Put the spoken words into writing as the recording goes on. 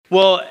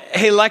Well,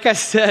 hey, like I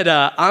said,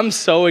 I'm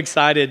so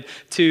excited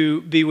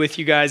to be with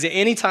you guys.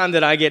 Anytime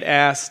that I get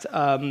asked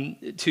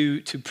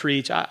to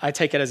preach, I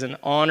take it as an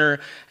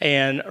honor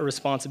and a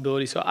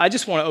responsibility. So I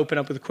just want to open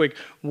up with a quick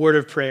word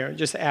of prayer and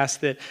just ask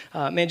that,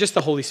 just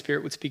the Holy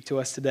Spirit would speak to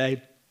us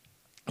today.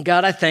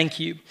 God, I thank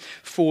you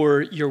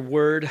for your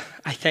word.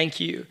 I thank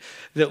you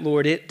that,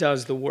 Lord, it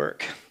does the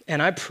work. And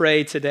I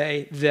pray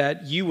today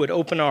that you would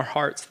open our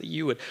hearts, that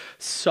you would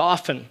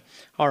soften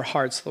our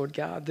hearts, Lord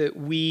God, that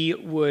we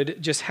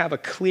would just have a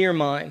clear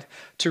mind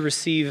to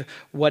receive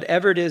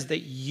whatever it is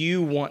that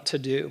you want to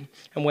do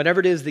and whatever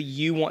it is that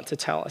you want to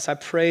tell us. I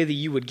pray that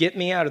you would get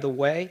me out of the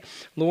way,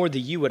 Lord, that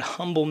you would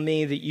humble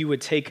me, that you would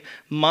take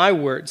my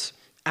words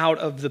out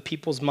of the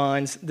people's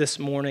minds this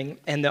morning,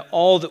 and that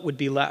all that would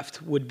be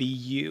left would be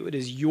you. It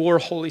is your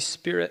Holy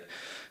Spirit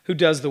who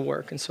does the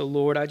work. And so,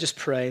 Lord, I just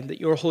pray that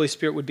your Holy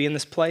Spirit would be in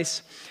this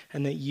place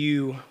and that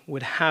you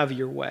would have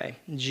your way.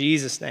 In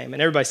Jesus' name.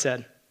 And everybody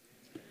said,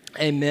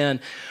 amen.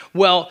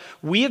 Well,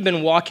 we have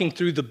been walking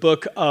through the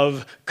book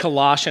of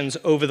Colossians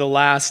over the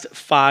last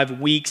 5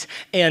 weeks.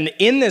 And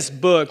in this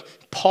book,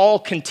 Paul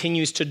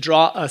continues to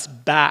draw us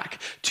back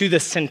to the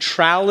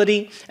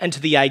centrality and to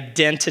the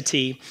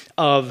identity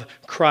of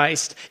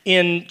Christ.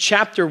 In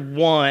chapter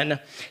 1,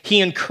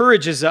 he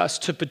encourages us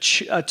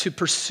to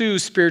pursue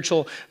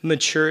spiritual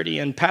maturity.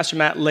 And Pastor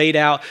Matt laid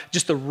out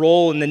just the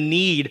role and the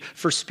need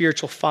for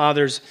spiritual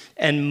fathers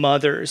and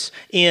mothers.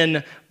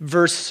 In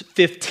verse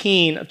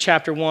 15 of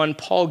chapter 1,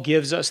 Paul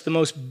gives us the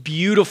most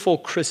beautiful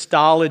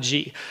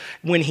Christology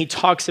when he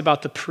talks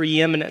about the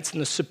preeminence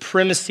and the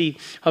supremacy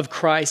of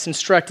Christ,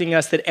 instructing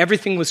us that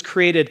everything was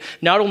created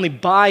not only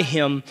by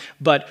him,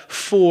 but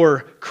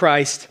for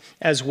Christ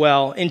as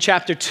well. In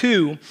chapter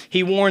 2,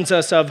 he warns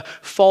us of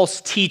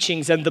false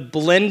teachings and the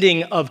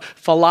blending of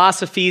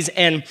philosophies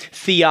and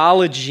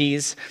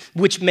theologies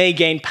which may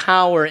gain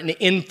power and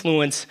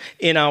influence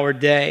in our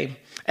day.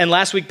 And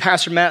last week,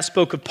 Pastor Matt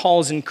spoke of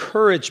Paul's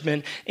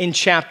encouragement in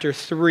chapter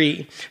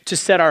 3 to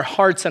set our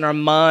hearts and our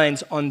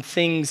minds on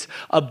things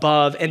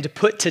above and to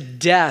put to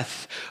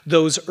death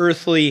those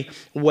earthly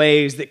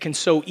ways that can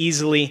so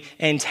easily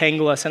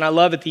entangle us. And I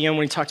love at the end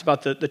when he talked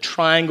about the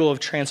triangle of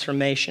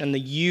transformation and the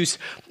use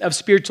of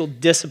spiritual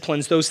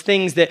disciplines, those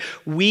things that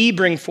we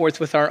bring forth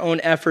with our own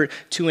effort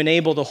to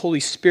enable the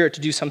Holy Spirit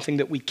to do something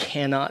that we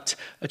cannot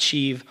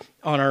achieve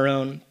on our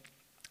own.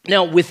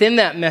 Now, within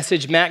that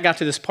message, Matt got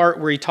to this part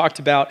where he talked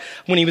about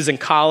when he was in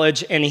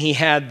college and he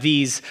had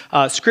these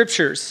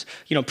scriptures,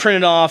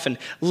 printed off and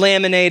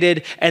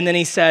laminated. And then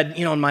he said,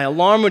 and my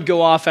alarm would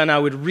go off and I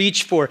would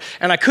reach for,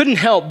 and I couldn't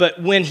help,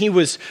 but when he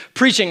was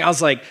preaching, I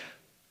was like,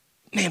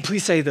 man,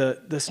 please say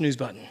the snooze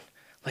button.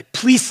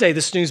 Please say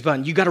the snooze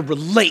button. You got to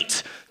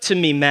relate to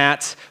me,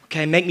 Matt.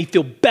 Okay, make me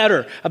feel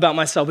better about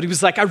myself. But he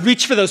was like, I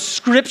reached for those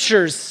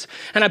scriptures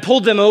and I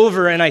pulled them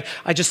over and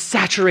I just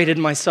saturated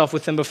myself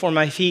with them before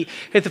my feet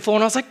hit the floor.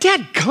 And I was like,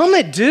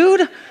 dadgummit,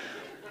 dude. Why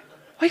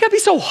you got to be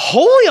so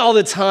holy all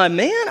the time,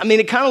 man?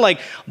 It kind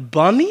of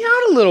bummed me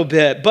out a little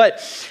bit.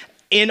 But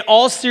in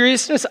all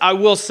seriousness, I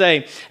will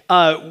say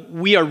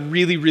we are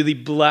really, really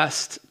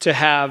blessed to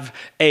have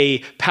a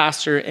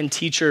pastor and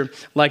teacher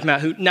like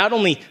Matt who not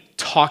only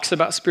talks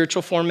about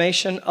spiritual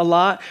formation a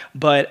lot,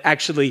 but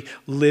actually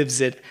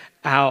lives it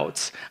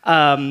out.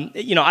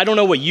 I don't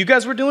know what you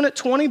guys were doing at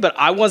 20, but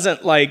I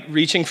wasn't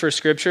reaching for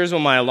scriptures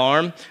when my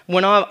alarm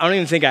went off. I don't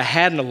even think I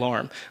had an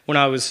alarm when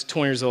I was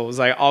 20 years old. It was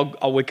like,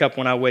 I'll wake up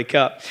when I wake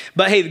up.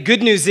 But hey, the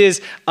good news is,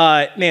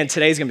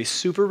 today's gonna be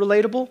super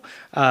relatable.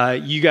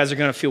 You guys are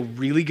gonna feel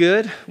really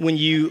good when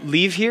you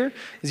leave here.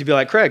 You'll be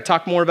like, Craig,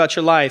 talk more about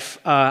your life.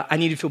 I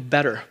need to feel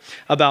better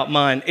about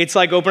mine. It's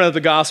like opening up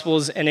the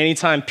Gospels, and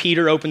anytime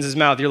Peter opens his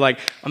mouth, you're like,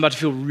 I'm about to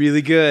feel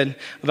really good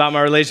about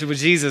my relationship with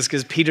Jesus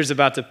because Peter's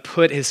about to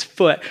put his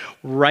foot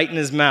right in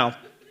his mouth.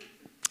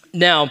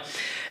 Now,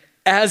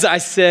 as I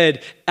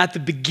said at the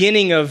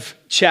beginning of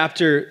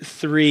chapter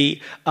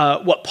 3,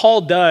 what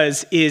Paul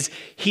does is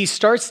he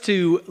starts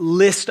to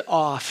list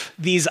off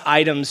these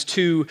items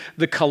to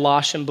the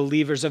Colossian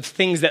believers of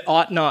things that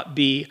ought not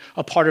be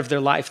a part of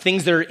their life,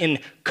 things that are in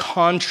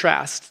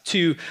contrast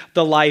to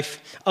the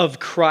life of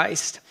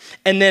Christ.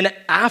 And then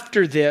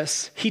after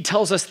this, he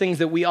tells us things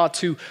that we ought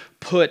to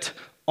put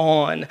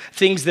on,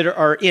 things that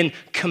are in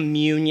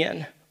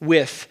communion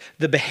with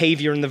the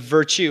behavior and the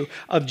virtue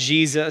of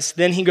Jesus.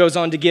 Then he goes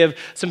on to give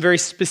some very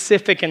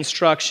specific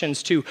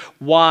instructions to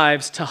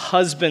wives, to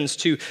husbands,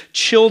 to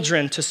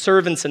children, to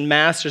servants and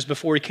masters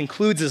before he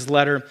concludes his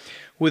letter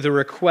with a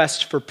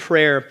request for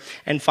prayer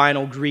and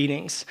final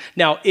greetings.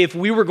 Now, if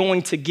we were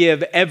going to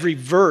give every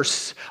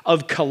verse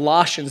of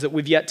Colossians that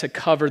we've yet to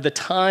cover the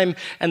time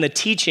and the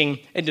teaching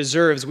it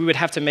deserves, we would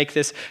have to make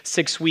this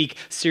 6-week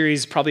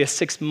series, probably a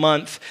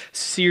 6-month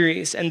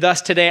series. And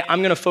thus today,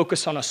 I'm gonna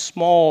focus on a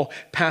small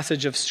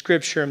passage of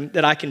scripture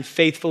that I can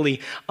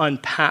faithfully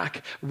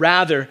unpack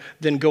rather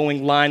than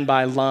going line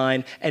by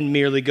line and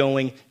merely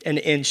going an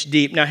inch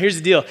deep. Now, here's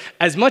the deal.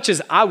 As much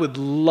as I would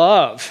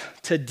love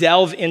to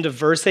delve into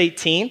verse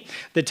 18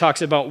 that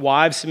talks about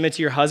wives submit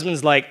to your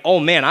husbands, oh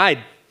man,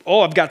 I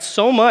I've got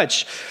so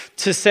much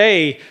to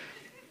say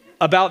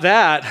about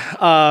that.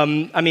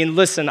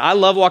 Listen, I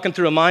love walking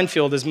through a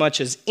minefield as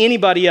much as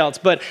anybody else,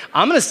 but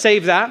I'm going to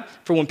save that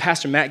for when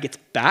Pastor Matt gets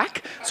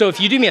back. So if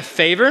you do me a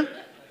favor,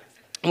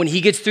 when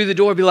he gets through the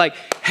door, be like,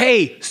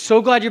 hey,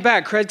 so glad you're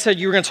back. Craig said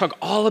you were going to talk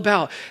all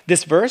about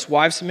this verse,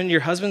 wives submit to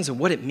your husbands, and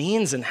what it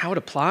means and how it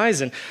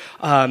applies. And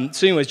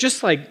so anyways,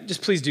 just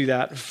please do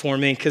that for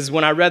me, because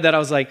when I read that, I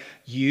was like,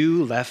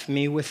 you left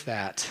me with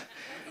that.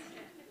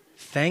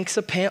 Thanks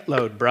a pant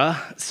load,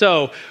 bruh.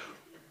 So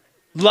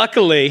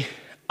luckily,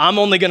 I'm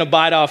only going to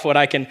bite off what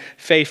I can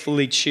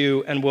faithfully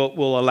chew and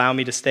will allow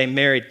me to stay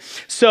married.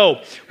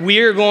 So we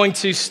are going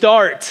to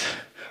start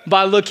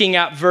by looking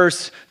at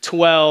verse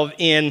 12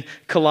 in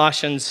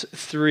Colossians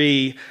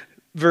 3.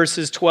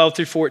 Verses 12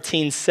 through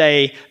 14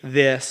 say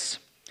this: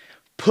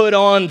 "Put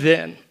on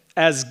then,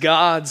 as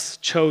God's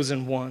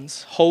chosen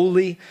ones,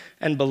 holy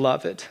and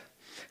beloved,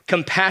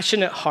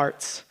 compassionate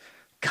hearts,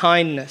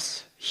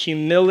 kindness,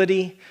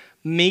 humility,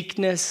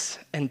 meekness,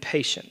 and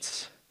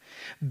patience,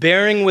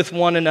 bearing with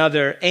one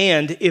another,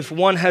 and if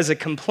one has a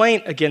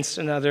complaint against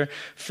another,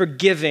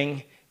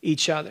 forgiving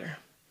each other.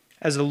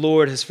 As the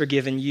Lord has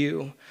forgiven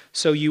you,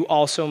 so you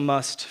also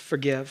must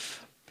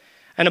forgive.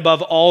 And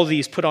above all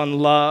these, put on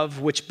love,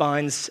 which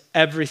binds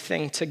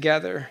everything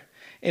together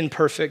in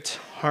perfect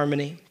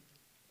harmony."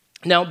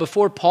 Now,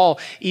 before Paul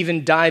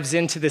even dives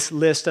into this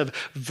list of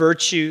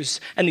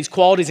virtues and these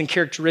qualities and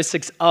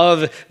characteristics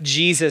of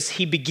Jesus,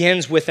 he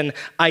begins with an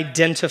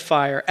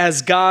identifier: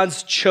 as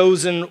God's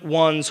chosen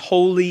ones,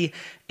 holy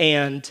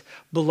and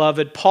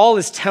beloved. Paul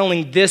is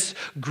telling this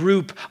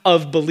group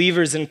of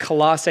believers in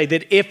Colossae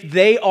that if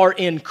they are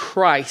in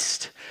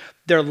Christ,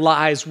 their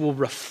lives will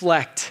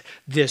reflect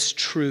this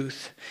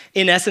truth.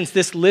 In essence,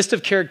 this list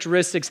of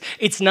characteristics,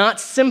 it's not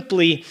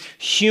simply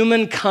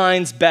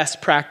humankind's best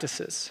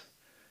practices.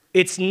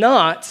 It's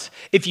not,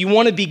 if you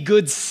want to be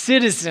good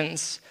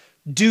citizens,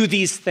 do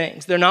these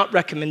things. They're not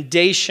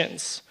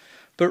recommendations,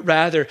 but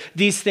rather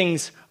these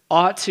things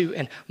ought to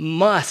and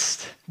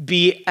must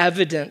be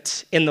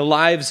evident in the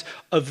lives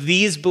of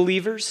these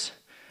believers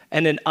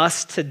and in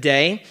us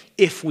today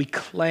if we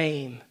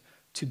claim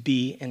to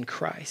be in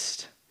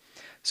Christ.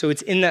 So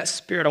it's in that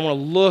spirit I want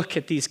to look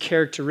at these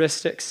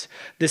characteristics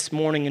this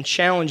morning and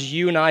challenge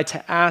you and I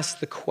to ask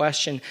the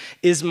question: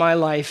 is my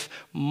life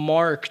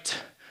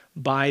marked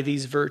by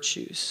these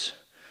virtues?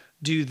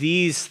 Do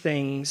these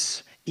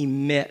things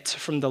emit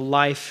from the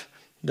life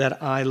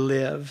that I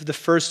live? The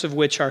first of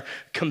which are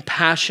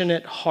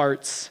compassionate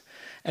hearts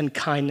and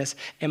kindness.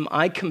 Am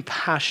I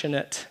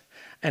compassionate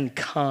and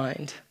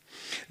kind?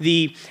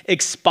 The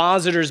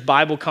Expositor's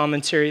Bible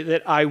commentary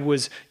that I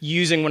was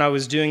using when I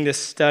was doing this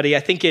study, I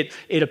think it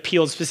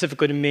appealed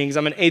specifically to me because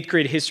I'm an 8th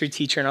grade history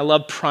teacher and I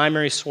love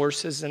primary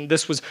sources, and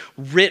this was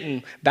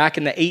written back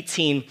in the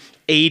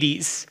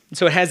 1880s.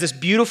 So it has this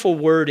beautiful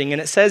wording,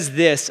 and it says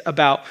this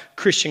about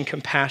Christian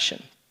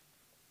compassion: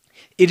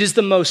 "It is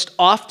the most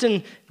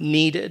often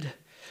needed,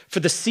 for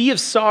the sea of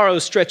sorrow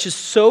stretches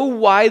so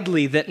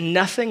widely that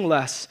nothing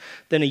less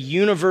than a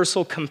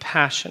universal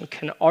compassion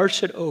can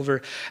arch it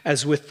over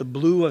as with the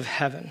blue of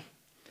heaven.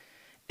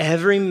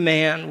 Every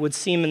man would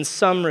seem in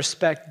some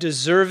respect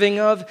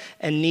deserving of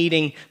and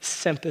needing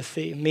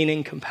sympathy,"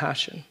 meaning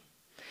compassion,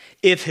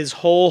 "if his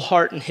whole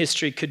heart and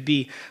history could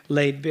be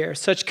laid bare.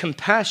 Such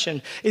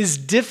compassion is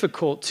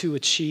difficult to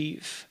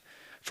achieve,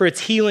 for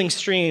its healing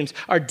streams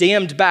are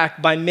dammed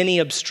back by many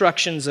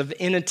obstructions of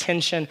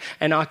inattention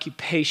and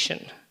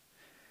occupation,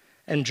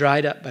 and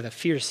dried up by the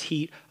fierce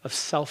heat of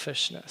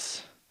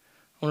selfishness."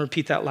 I want to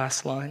repeat that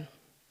last line.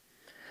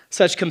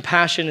 Such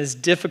compassion is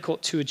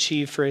difficult to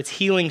achieve, for its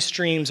healing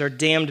streams are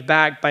dammed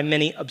back by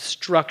many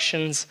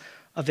obstructions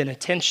of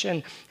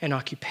inattention and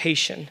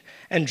occupation,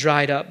 and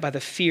dried up by the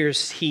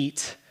fierce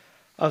heat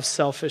of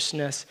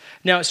selfishness.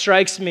 Now, it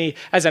strikes me,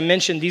 as I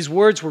mentioned, these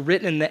words were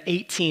written in the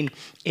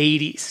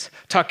 1880s,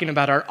 talking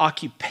about our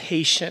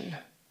occupation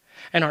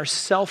and our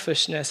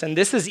selfishness. And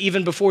this is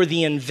even before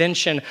the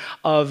invention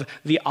of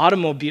the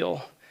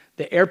automobile,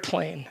 the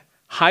airplane,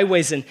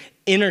 highways and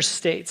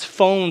interstates,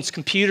 phones,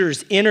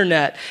 computers,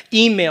 internet,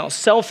 email,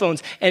 cell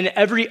phones, and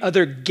every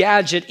other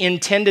gadget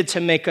intended to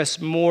make us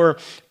more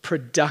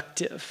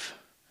productive.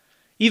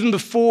 Even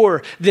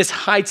before this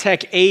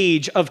high-tech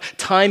age of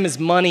time is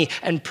money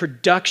and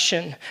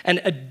production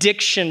and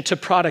addiction to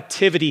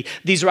productivity,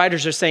 these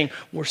writers are saying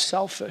we're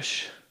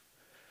selfish,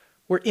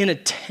 we're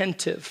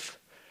inattentive,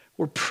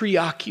 we're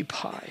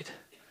preoccupied.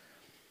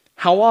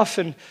 How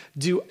often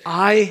do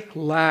I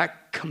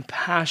lack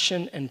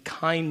compassion and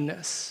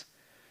kindness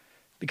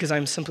because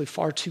I'm simply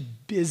far too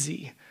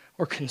busy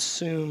or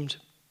consumed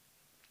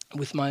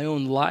with my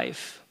own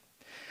life?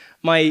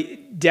 My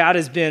dad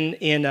has been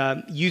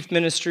in youth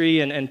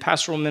ministry and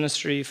pastoral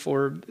ministry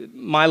for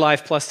my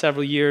life plus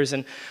several years,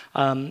 and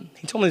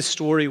he told me this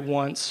story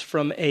once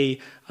from a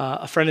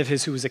a friend of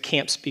his who was a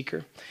camp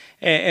speaker.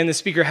 And the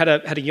speaker had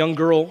a young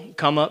girl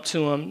come up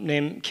to him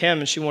named Kim,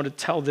 and she wanted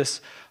to tell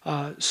this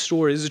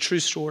story. This is a true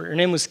story. Her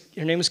name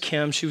was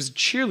Kim. She was a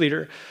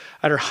cheerleader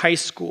at her high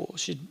school.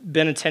 She'd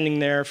been attending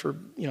there for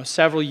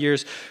several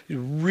years.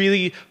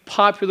 Really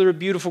popular,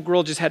 beautiful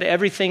girl, just had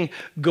everything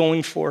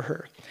going for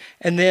her.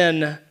 And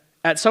then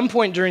at some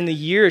point during the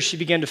year, she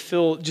began to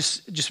feel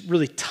just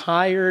really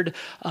tired,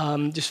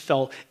 just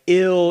felt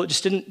ill,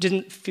 just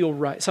didn't feel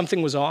right.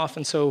 Something was off.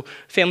 And so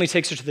family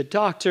takes her to the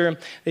doctor.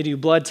 They do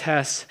blood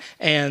tests,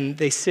 and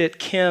they sit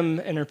Kim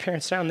and her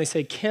parents down, and they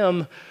say,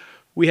 Kim,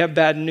 we have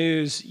bad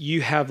news.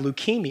 You have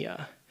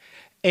leukemia.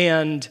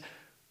 And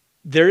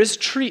there is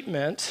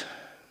treatment.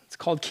 It's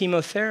called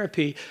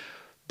chemotherapy.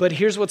 But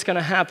here's what's going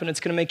to happen. It's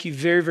going to make you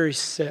very, very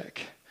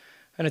sick.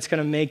 And it's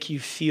going to make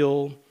you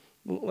feel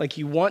like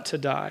you want to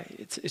die.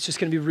 It's just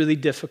going to be really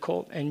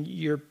difficult, and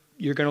you're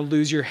going to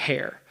lose your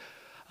hair.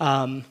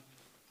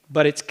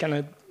 But it's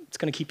going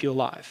to keep you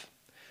alive.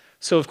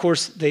 So, of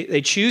course,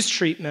 they choose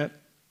treatment.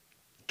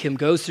 Kim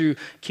goes through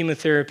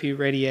chemotherapy,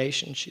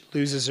 radiation. She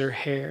loses her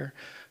hair.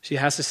 She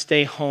has to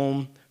stay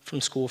home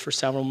from school for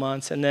several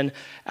months. And then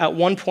at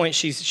one point,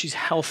 she's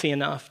healthy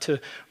enough to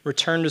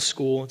return to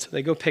school. And so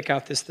they go pick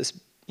out this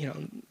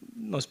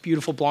most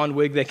beautiful blonde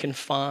wig they can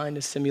find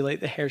to simulate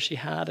the hair she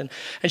had. And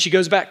she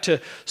goes back to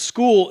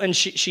school, and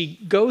she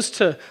goes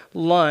to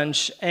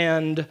lunch,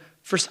 and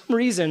for some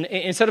reason,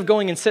 instead of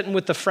going and sitting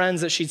with the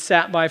friends that she'd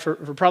sat by for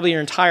probably her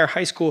entire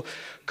high school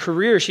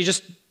career, she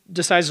just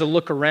decides to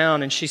look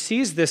around, and she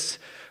sees this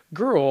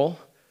girl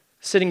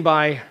sitting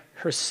by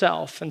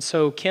herself. And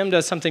so Kim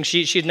does something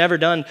she had never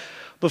done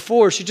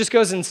before. She just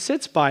goes and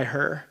sits by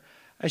her,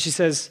 and she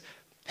says,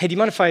 hey, do you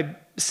mind if I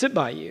sit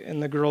by you?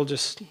 And the girl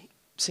just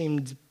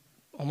seemed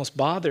almost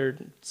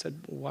bothered, said,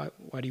 why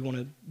do you want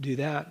to do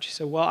that? She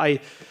said, well, I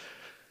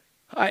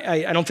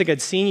don't think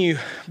I'd seen you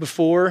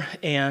before,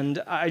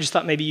 and I just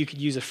thought maybe you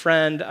could use a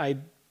friend. I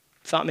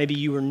thought maybe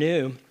you were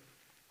new.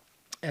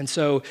 And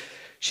so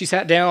she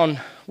sat down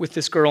with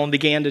this girl and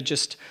began to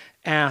just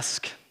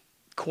ask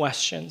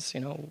questions,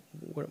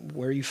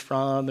 where are you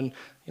from, and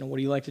what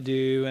do you like to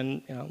do?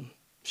 And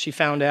she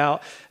found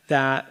out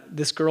that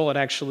this girl had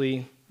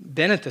actually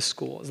been at this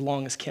school as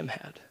long as Kim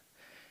had.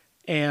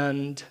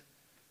 And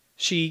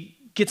she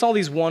gets all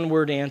these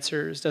one-word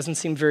answers, doesn't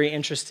seem very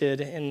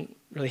interested in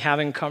really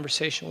having a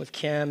conversation with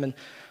Kim.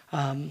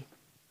 And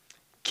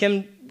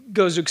Kim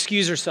goes to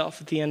excuse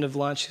herself at the end of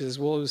lunch. She says,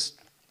 well, it was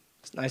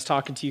nice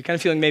talking to you, kind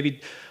of feeling maybe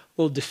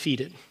a little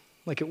defeated,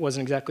 like it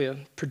wasn't exactly a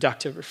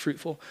productive or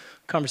fruitful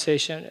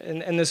conversation.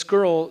 And this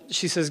girl,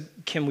 she says,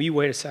 Kim, will you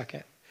wait a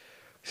second?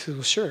 She says,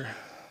 well, sure.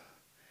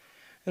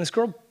 And this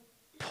girl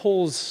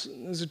pulls,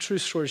 this is a true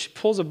story, she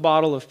pulls a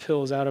bottle of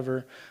pills out of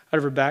her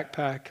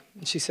backpack.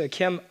 And she said,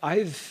 Kim,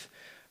 I've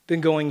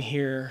been going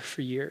here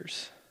for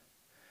years.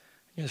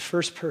 You're the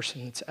first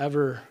person that's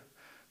ever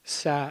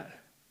sat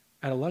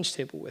at a lunch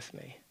table with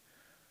me,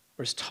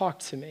 or has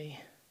talked to me,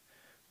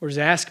 or has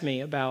asked me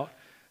about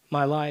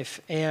my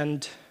life.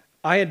 And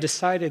I had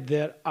decided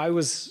that I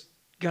was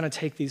going to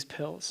take these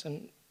pills,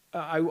 and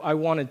I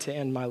wanted to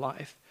end my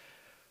life.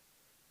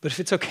 But if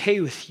it's okay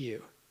with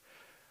you,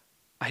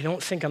 I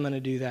don't think I'm going to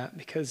do that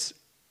because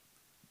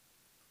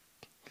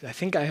I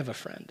think I have a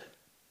friend.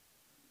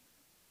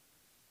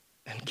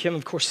 And Kim,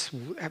 of course,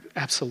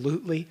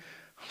 absolutely.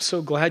 I'm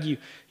so glad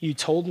you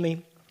told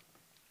me.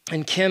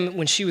 And Kim,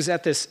 when she was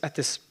at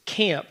this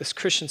camp, this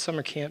Christian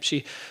summer camp,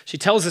 she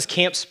tells this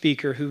camp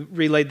speaker who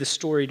relayed the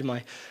story to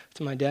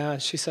my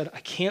dad, she said,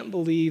 I can't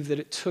believe that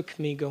it took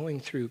me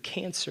going through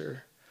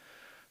cancer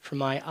for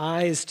my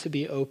eyes to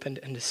be opened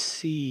and to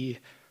see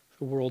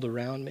the world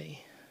around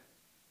me.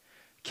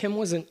 Kim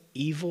wasn't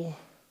evil.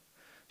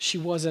 She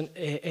wasn't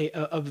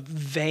a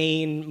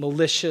vain,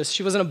 malicious.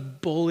 She wasn't a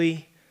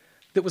bully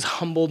that was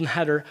humbled and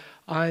had her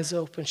eyes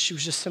open. She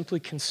was just simply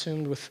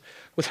consumed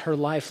with her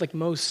life, like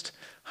most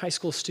high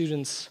school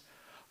students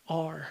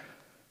are.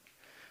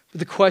 But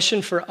the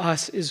question for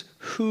us is,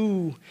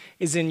 who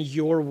is in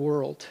your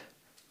world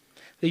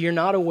that you're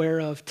not aware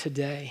of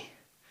today?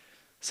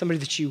 Somebody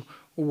that you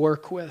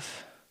work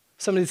with,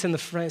 somebody that's in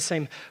the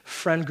same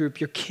friend group,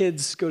 your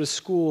kids go to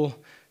school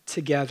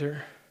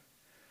together,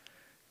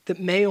 that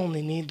may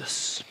only need the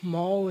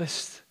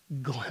smallest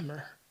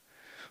glimmer,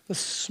 the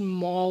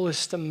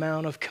smallest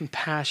amount of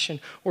compassion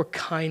or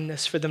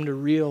kindness for them to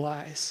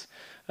realize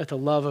that the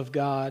love of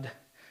God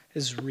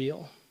is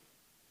real.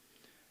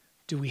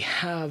 Do we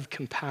have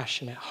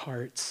compassionate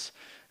hearts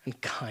and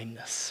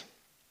kindness?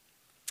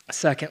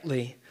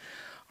 Secondly,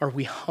 are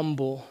we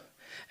humble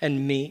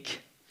and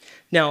meek?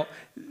 Now,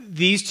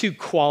 these two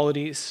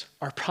qualities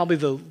are probably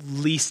the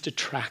least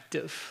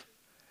attractive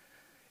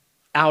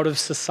out of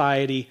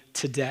society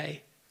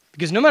today.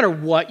 Because no matter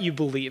what you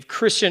believe,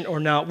 Christian or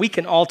not, we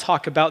can all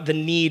talk about the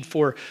need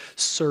for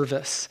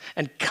service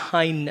and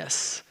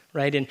kindness,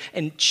 right?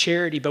 And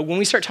charity. But when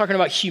we start talking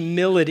about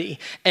humility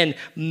and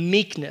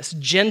meekness,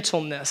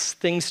 gentleness,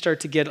 things start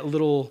to get a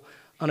little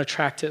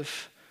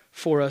unattractive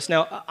for us.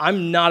 Now,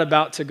 I'm not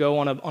about to go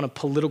on a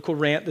political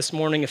rant this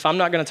morning. If I'm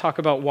not going to talk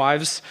about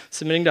wives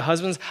submitting to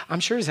husbands, I'm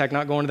sure as heck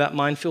not going to that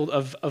minefield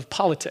of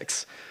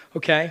politics,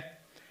 okay?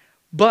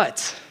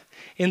 But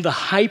in the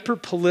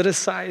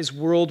hyper-politicized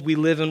world we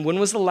live in, when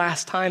was the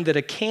last time that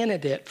a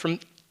candidate from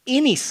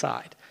any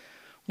side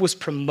was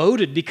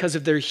promoted because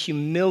of their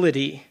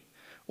humility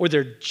or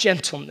their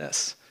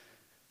gentleness?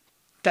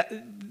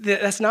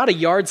 That's not a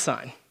yard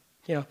sign.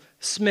 You know,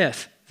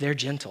 Smith, they're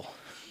gentle.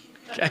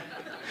 Okay?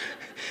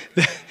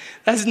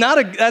 That's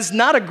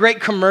not a great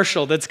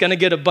commercial that's going to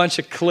get a bunch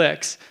of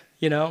clicks,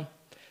 you know?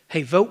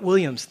 Hey, vote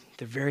Williams.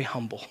 They're very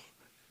humble.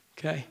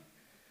 Okay?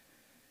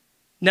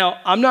 Now,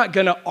 I'm not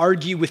going to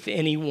argue with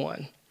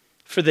anyone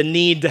for the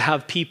need to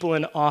have people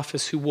in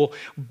office who will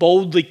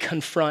boldly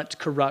confront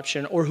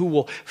corruption or who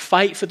will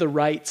fight for the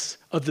rights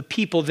of the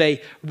people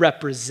they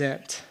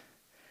represent.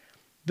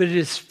 But it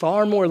is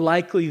far more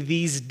likely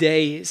these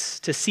days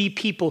to see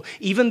people,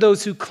 even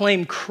those who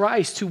claim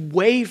Christ, who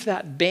wave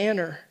that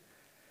banner,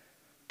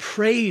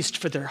 praised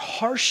for their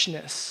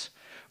harshness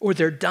or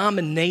their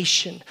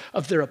domination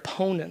of their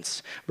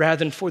opponents rather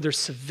than for their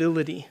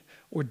civility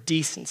or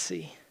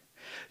decency.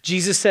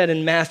 Jesus said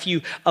in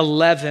Matthew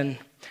 11,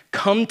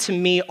 "Come to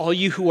me, all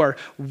you who are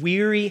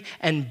weary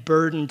and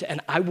burdened,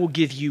 and I will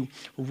give you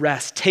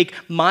rest. Take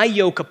my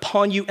yoke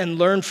upon you and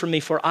learn from me,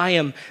 for I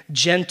am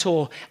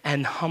gentle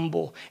and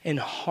humble in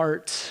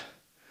heart."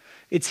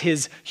 It's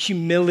his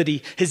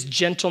humility, his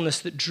gentleness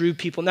that drew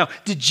people. Now,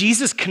 did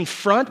Jesus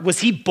confront? Was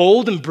he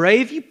bold and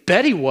brave? You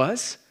bet he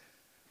was.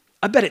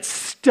 I bet it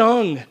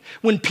stung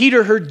when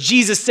Peter heard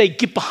Jesus say,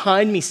 "Get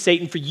behind me,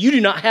 Satan, for you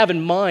do not have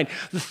in mind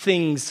the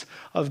things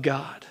of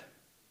God."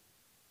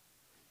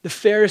 The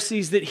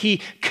Pharisees that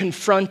he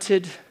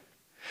confronted,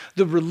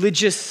 the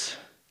religious,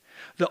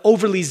 the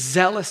overly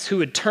zealous who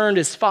had turned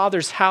his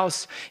father's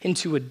house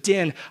into a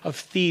den of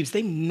thieves,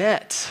 they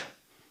met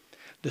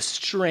the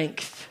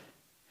strength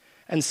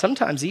and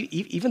sometimes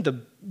even the,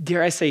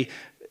 dare I say,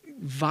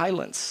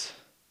 violence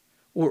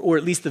or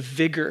at least the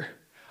vigor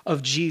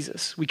of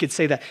Jesus. We could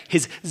say that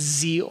his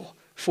zeal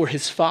for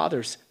his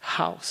father's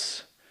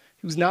house.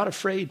 He was not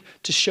afraid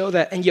to show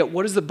that. And yet,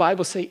 what does the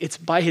Bible say? It's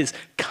by his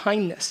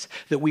kindness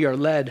that we are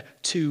led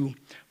to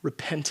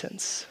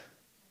repentance.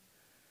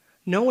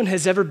 No one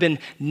has ever been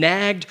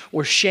nagged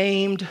or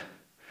shamed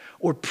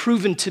or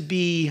proven to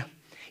be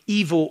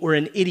evil or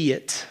an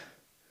idiot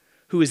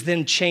who has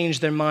then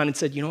changed their mind and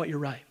said, "You know what, you're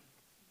right."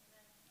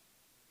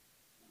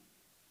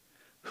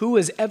 Who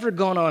has ever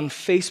gone on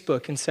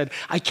Facebook and said,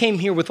 "I came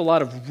here with a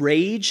lot of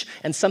rage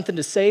and something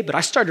to say, but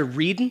I started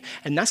reading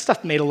and that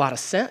stuff made a lot of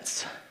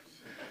sense.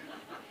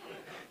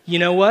 You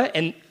know what?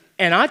 And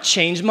I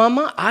changed my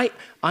mind.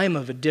 I am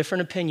of a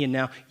different opinion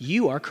now.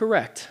 You are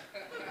correct."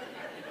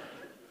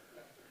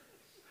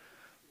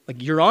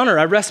 Like, Your Honor,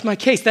 I rest my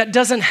case. That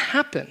doesn't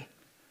happen.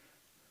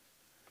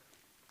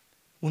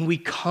 When we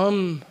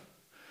come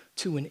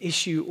to an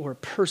issue or a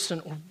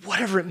person or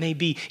whatever it may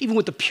be, even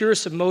with the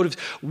purest of motives,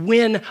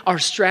 when our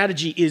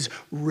strategy is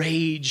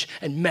rage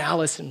and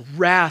malice and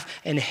wrath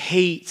and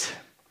hate,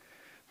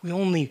 we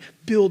only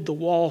build the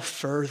wall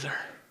further.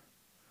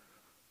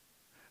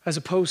 As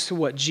opposed to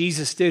what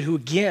Jesus did, who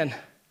again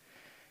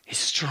is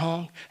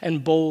strong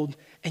and bold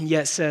and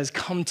yet says,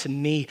 "Come to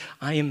me,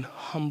 I am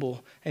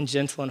humble and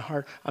gentle in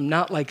heart." I'm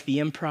not like the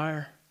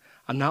empire.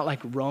 I'm not like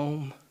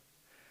Rome.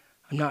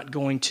 I'm not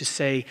going to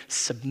say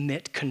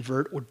submit,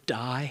 convert, or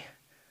die.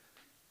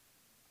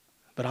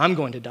 But I'm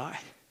going to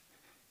die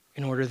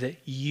in order that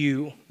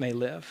you may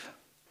live.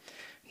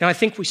 Now, I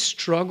think we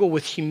struggle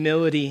with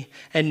humility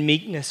and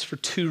meekness for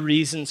two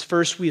reasons.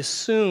 First, we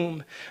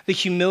assume that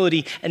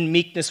humility and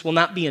meekness will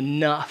not be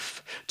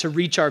enough to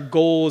reach our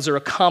goals or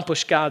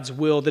accomplish God's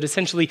will, that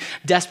essentially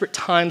desperate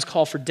times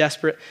call for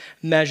desperate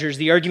measures.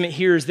 The argument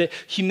here is that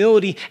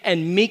humility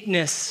and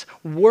meekness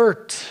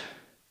worked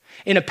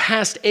in a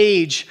past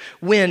age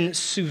when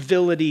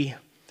civility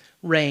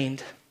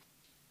reigned.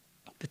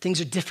 But things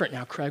are different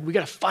now, Craig. We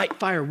got to fight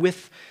fire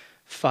with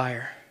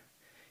fire.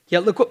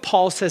 Yet look what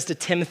Paul says to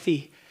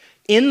Timothy.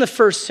 In the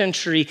first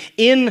century,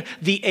 in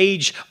the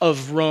age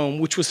of Rome,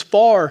 which was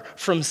far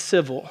from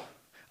civil,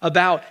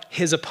 about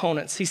his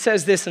opponents. He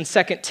says this in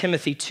 2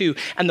 Timothy 2,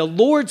 "And the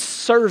Lord's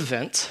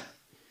servant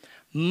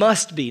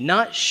must be,"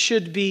 not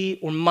should be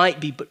or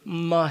might be, but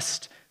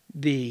must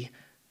be,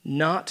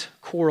 not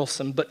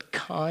quarrelsome, but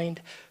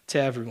kind to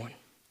everyone,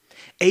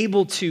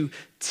 able to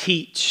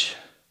teach.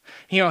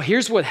 You know,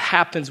 here's what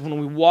happens when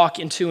we walk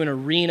into an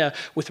arena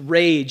with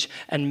rage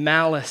and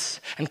malice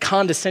and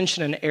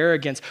condescension and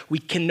arrogance. We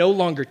can no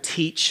longer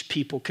teach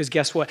people because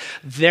guess what?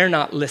 They're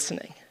not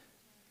listening.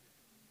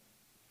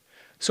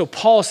 So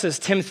Paul says,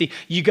 Timothy,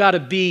 you gotta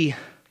be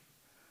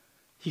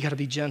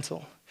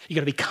gentle. You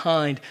gotta be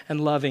kind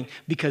and loving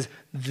because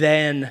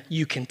then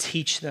you can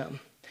teach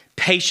them.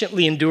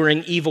 Patiently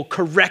enduring evil,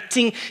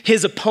 correcting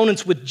his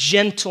opponents with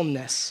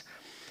gentleness.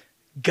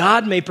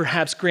 God may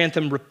perhaps grant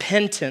them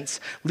repentance,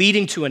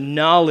 leading to a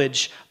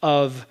knowledge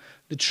of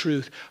the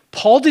truth.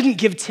 Paul didn't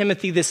give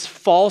Timothy this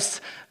false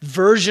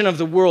version of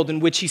the world in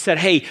which he said,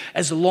 hey,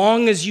 as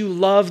long as you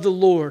love the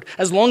Lord,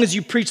 as long as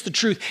you preach the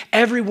truth,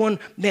 everyone,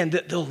 man,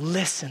 they'll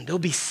listen. They'll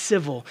be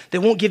civil. They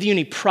won't give you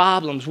any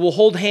problems. We'll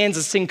hold hands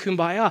and sing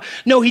kumbaya.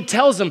 No, he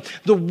tells him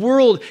the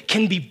world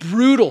can be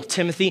brutal,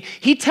 Timothy.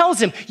 He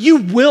tells him you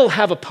will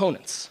have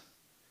opponents.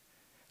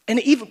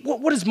 And even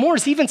what is more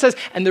is he even says,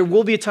 and there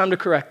will be a time to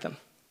correct them.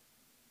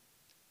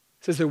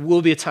 He says there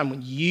will be a time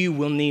when you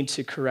will need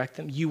to correct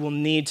them. You will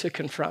need to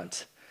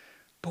confront.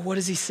 But what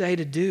does he say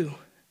to do?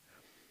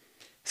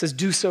 He says,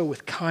 do so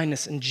with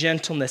kindness and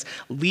gentleness,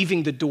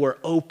 leaving the door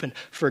open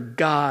for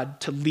God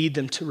to lead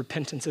them to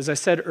repentance. As I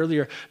said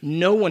earlier,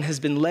 no one has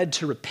been led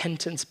to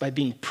repentance by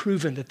being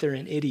proven that they're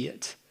an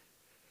idiot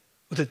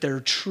or that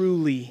they're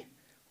truly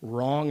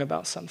wrong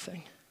about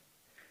something.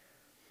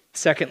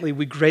 Secondly,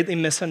 we greatly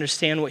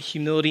misunderstand what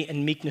humility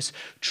and meekness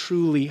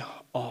truly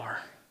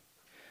are.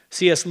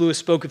 C.S. Lewis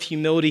spoke of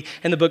humility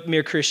in the book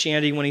Mere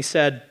Christianity when he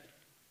said,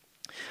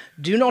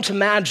 do not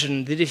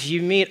imagine that if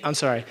you meet,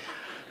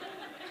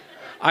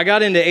 I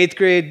got into 8th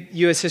grade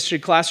U.S. history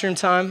classroom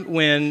time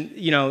when,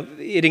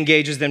 it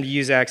engages them to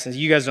use accents.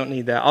 You guys don't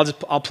need that.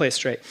 I'll play it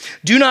straight.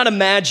 Do not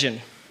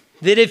imagine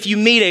that if you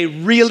meet a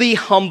really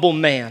humble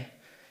man,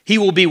 he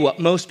will be what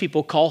most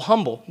people call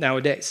humble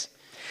nowadays.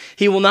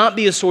 He will not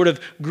be a sort of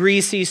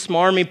greasy,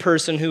 smarmy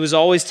person who is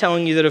always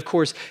telling you that, of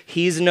course,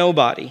 he's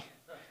nobody.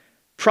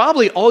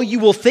 Probably all you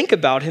will think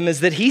about him is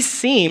that he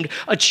seemed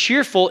a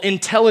cheerful,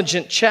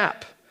 intelligent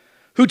chap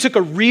who took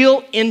a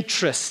real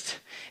interest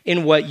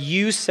in what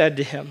you said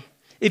to him.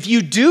 If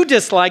you do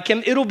dislike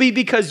him, it'll be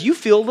because you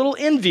feel a little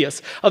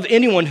envious of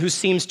anyone who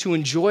seems to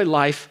enjoy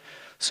life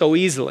so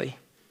easily.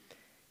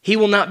 He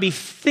will not be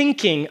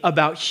thinking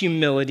about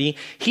humility.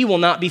 He will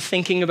not be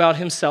thinking about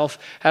himself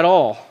at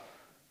all.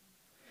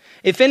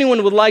 If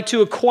anyone would like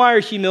to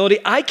acquire humility,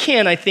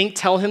 I think,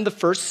 tell him the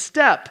first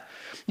step.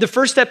 The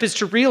first step is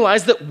to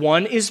realize that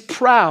one is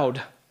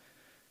proud.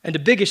 And a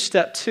biggish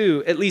step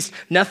too, at least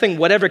nothing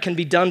whatever can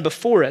be done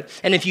before it.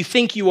 And if you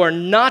think you are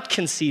not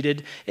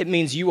conceited, it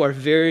means you are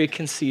very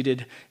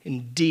conceited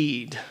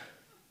indeed.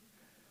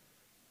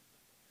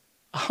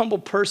 A humble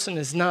person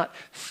is not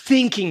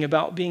thinking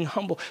about being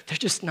humble. They're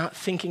just not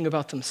thinking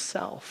about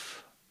themselves.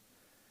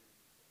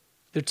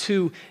 They're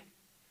too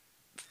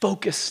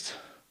focused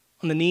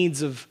on the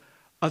needs of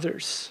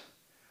others.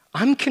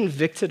 I'm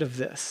convicted of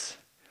this.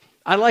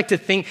 I like to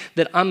think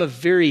that I'm a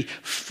very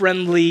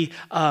friendly,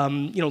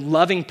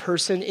 loving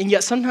person. And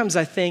yet sometimes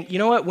I think, you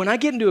know what? When I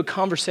get into a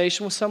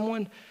conversation with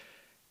someone,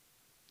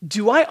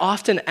 do I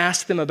often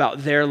ask them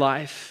about their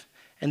life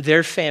and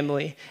their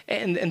family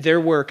and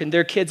their work and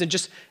their kids and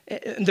just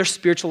and their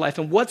spiritual life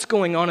and what's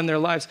going on in their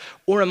lives?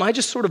 Or am I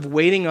just sort of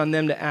waiting on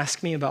them to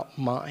ask me about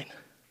mine?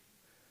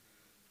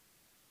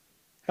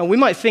 And we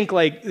might think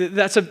like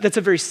that's a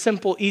very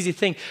simple, easy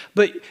thing,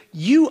 but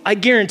you, I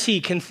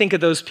guarantee, can think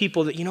of those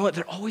people that, you know what,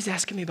 they're always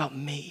asking me about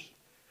me.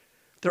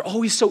 They're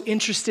always so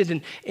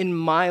interested in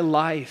my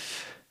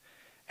life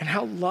and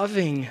how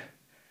loving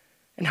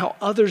and how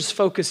others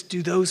focused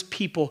do those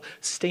people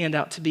stand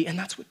out to be. And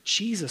that's what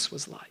Jesus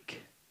was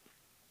like.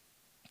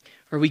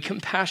 Are we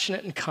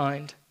compassionate and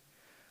kind?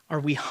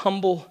 Are we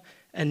humble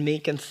and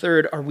meek? And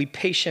third, are we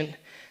patient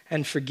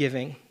and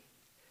forgiving?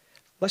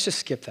 Let's just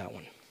skip that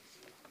one.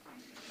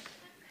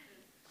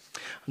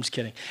 I'm just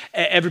kidding.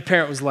 Every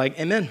parent was like,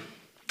 amen.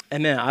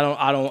 Amen.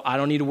 I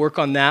don't need to work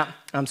on that.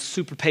 I'm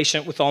super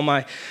patient with all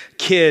my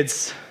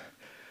kids.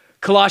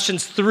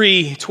 Colossians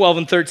 3:12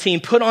 and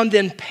 13, put on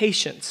then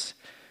patience,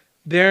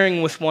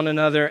 bearing with one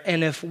another,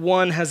 and if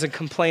one has a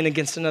complaint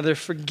against another,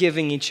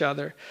 forgiving each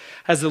other.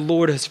 As the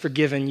Lord has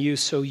forgiven you,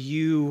 so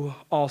you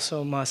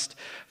also must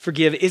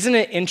forgive. Isn't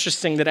it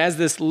interesting that as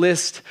this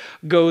list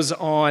goes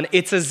on,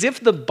 it's as if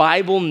the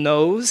Bible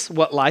knows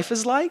what life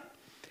is like?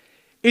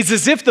 It's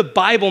as if the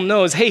Bible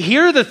knows, hey,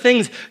 here are the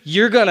things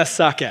you're going to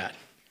suck at,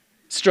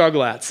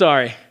 struggle at.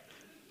 Sorry.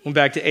 Went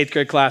back to 8th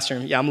grade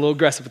classroom. Yeah, I'm a little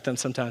aggressive with them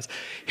sometimes.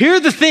 Here are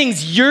the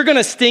things you're going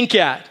to stink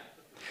at.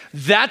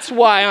 That's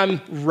why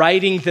I'm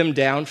writing them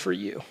down for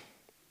you.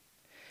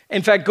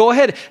 In fact, go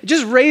ahead,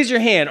 just raise your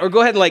hand or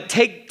go ahead and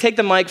take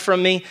the mic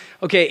from me.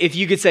 Okay, if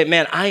you could say,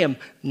 man, I am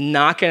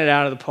knocking it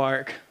out of the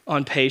park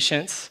on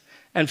patience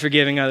and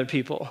forgiving other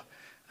people.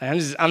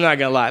 I'm not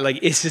gonna lie,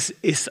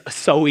 it's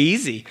so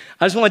easy.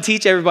 I just wanna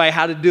teach everybody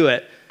how to do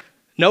it.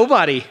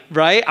 Nobody,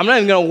 right? I'm not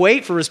even gonna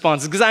wait for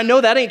responses because I know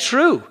that ain't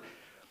true.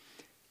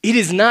 It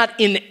is not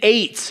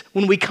innate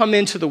when we come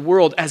into the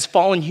world as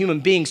fallen human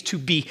beings to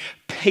be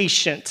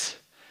patient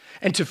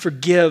and to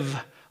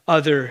forgive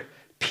other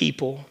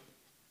people.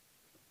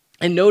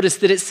 And notice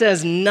that it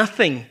says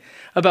nothing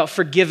about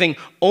forgiving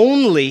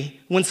only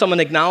when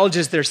someone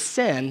acknowledges their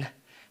sin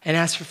and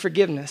asks for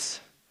forgiveness.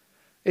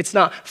 It's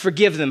not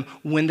forgive them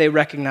when they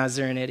recognize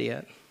they're an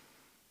idiot.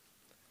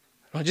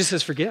 It just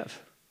says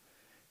forgive.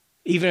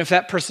 Even if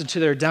that person to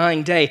their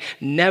dying day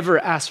never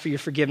asks for your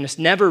forgiveness,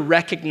 never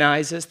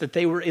recognizes that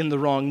they were in the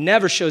wrong,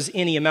 never shows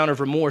any amount of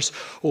remorse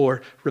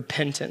or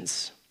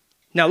repentance.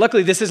 Now,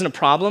 luckily, this isn't a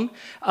problem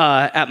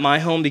at my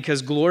home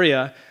because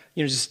Gloria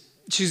just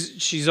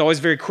she's always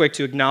very quick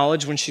to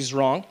acknowledge when she's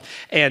wrong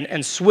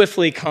and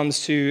swiftly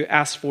comes to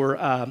ask for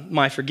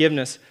my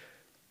forgiveness.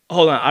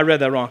 Hold on, I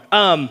read that wrong.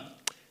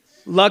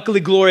 Luckily,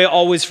 Gloria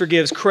always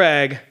forgives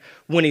Craig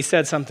when he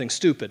said something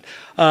stupid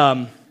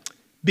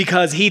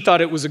because he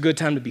thought it was a good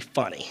time to be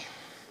funny.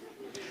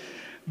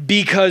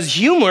 Because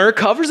humor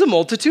covers a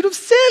multitude of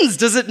sins,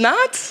 does it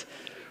not?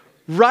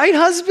 Right,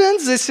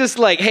 husbands? It's just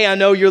like, hey, I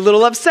know you're a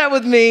little upset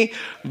with me,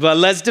 but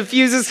let's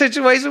diffuse the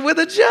situation with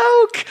a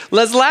joke.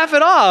 Let's laugh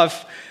it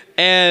off.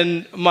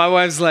 And my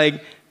wife's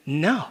like,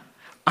 no,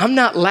 I'm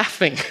not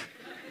laughing.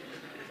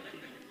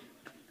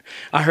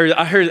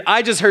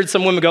 I just heard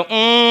some women go,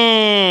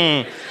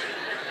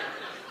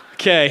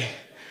 Okay,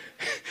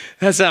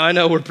 that's how I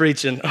know we're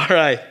preaching. All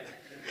right.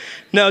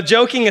 Now,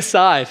 joking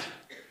aside,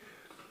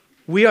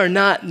 we are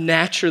not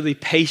naturally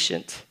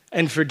patient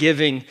and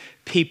forgiving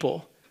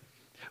people.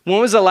 When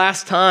was the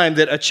last time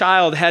that a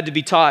child had to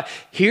be taught,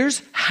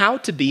 here's how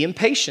to be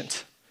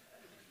impatient?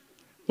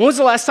 When was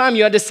the last time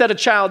you had to set a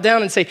child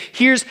down and say,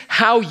 here's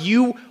how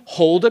you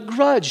hold a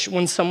grudge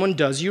when someone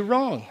does you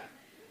wrong?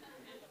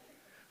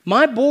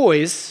 My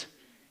boys,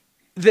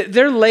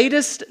 their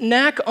latest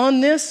knack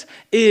on this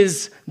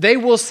is they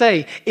will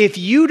say, if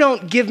you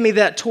don't give me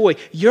that toy,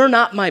 you're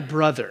not my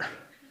brother.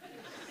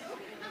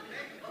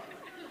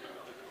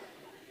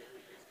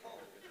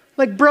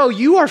 Like, bro,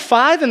 you are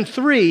 5 and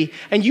 3,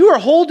 and you are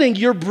holding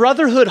your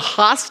brotherhood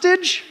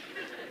hostage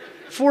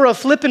for a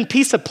flippin'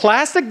 piece of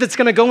plastic that's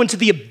gonna go into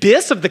the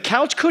abyss of the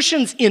couch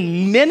cushions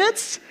in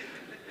minutes?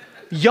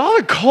 Y'all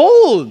are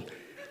cold.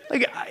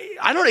 Like,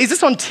 I don't know, is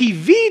this on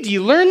TV? Do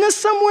you learn this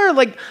somewhere?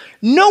 Like,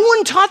 no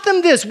one taught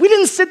them this. We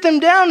didn't sit them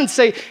down and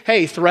say,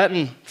 hey,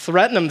 threaten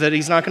him that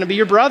he's not gonna be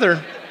your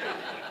brother.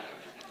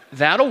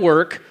 That'll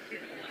work.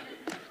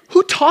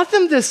 Who taught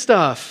them this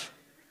stuff?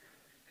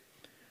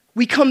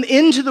 We come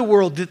into the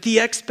world with the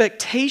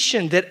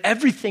expectation that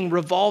everything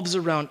revolves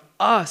around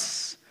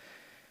us.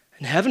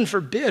 And heaven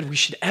forbid we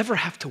should ever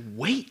have to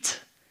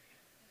wait.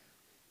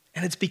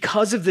 And it's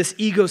because of this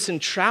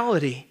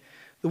egocentrality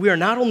that we are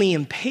not only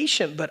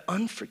impatient, but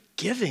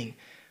unforgiving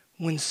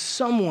when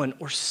someone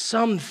or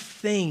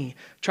something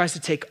tries to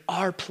take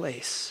our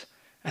place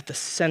at the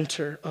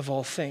center of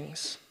all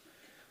things.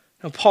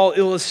 Now, Paul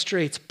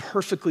illustrates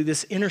perfectly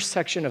this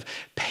intersection of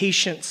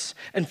patience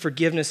and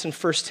forgiveness in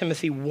 1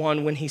 Timothy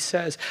 1 when he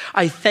says,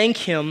 I thank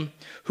him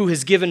who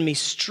has given me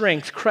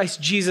strength,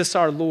 Christ Jesus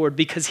our Lord,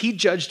 because he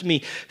judged me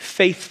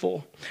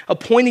faithful,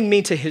 appointing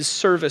me to his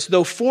service,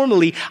 though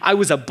formerly I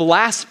was a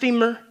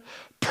blasphemer,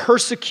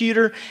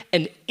 persecutor,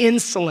 and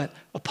insolent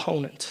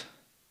opponent.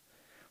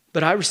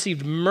 But I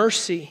received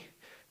mercy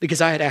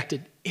because I had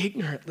acted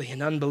ignorantly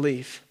in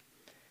unbelief.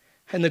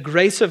 And the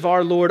grace of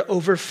our Lord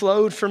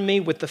overflowed from me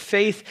with the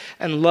faith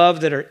and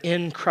love that are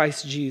in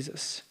Christ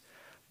Jesus.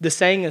 The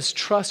saying is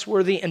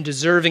trustworthy and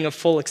deserving of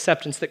full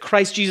acceptance, that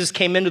Christ Jesus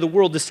came into the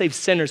world to save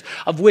sinners,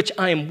 of which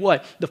I am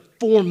what? The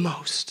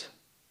foremost.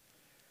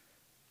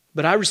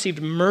 But I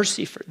received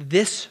mercy for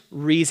this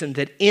reason,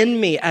 that in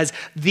me, as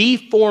the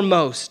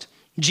foremost,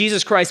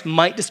 Jesus Christ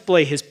might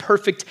display his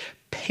perfect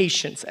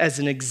patience as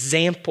an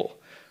example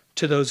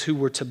to those who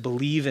were to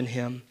believe in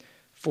him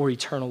for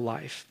eternal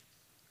life.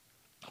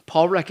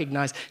 Paul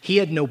recognized he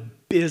had no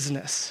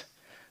business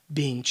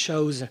being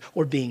chosen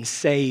or being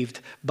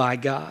saved by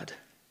God.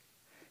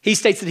 He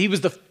states that he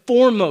was the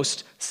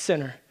foremost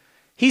sinner.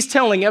 He's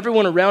telling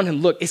everyone around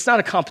him, look, it's not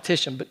a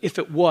competition, but if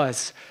it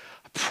was,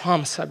 I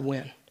promise I'd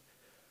win.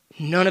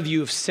 None of you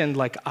have sinned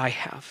like I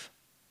have.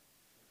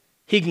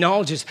 He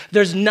acknowledges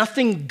there's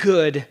nothing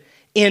good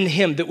in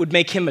him that would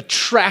make him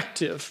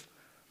attractive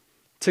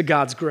to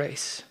God's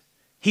grace.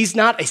 He's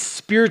not a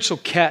spiritual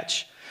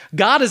catch.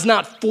 God is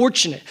not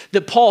fortunate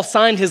that Paul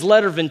signed his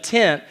letter of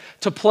intent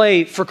to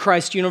play for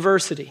Christ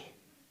University.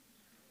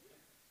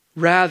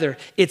 Rather,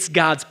 it's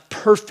God's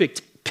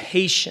perfect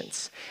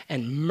patience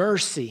and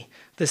mercy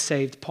that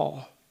saved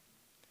Paul.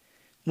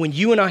 When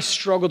you and I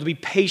struggle to be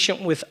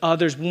patient with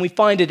others, when we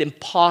find it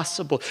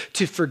impossible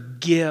to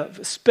forgive,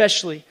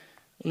 especially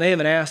when they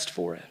haven't asked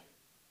for it,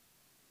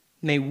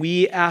 may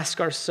we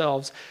ask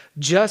ourselves,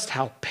 just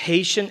how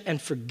patient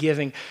and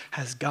forgiving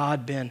has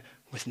God been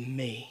with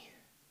me?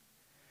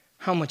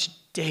 How much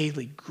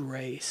daily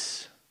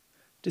grace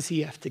does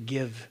he have to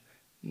give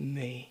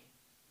me?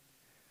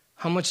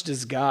 How much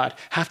does God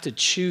have to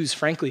choose,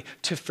 frankly,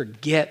 to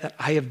forget that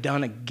I have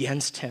done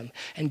against him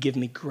and give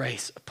me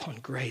grace upon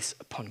grace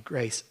upon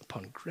grace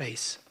upon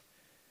grace?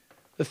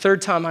 The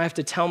third time I have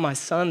to tell my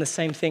son the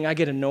same thing, I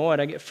get annoyed,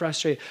 I get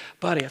frustrated.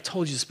 Buddy, I've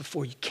told you this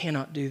before, you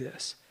cannot do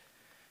this.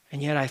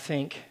 And yet I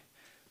think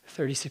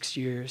 36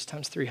 years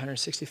times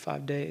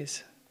 365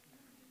 days.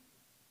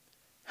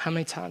 How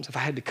many times have I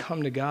had to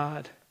come to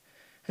God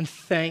and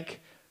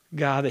thank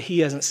God that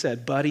he hasn't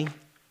said, buddy,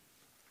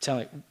 tell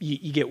me,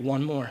 you get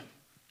one more.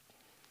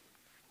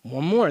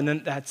 One more, and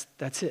then that's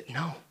it.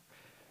 No,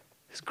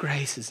 his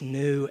grace is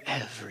new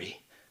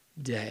every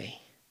day.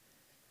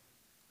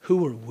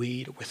 Who are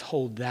we to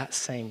withhold that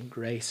same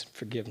grace and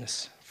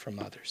forgiveness from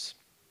others?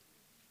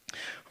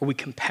 Are we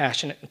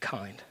compassionate and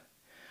kind?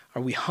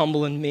 Are we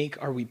humble and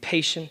meek? Are we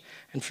patient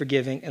and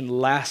forgiving? And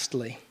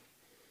lastly,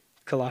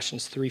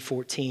 Colossians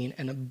 3:14,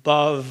 and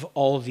above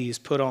all of these,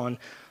 put on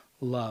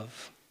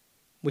love,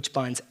 which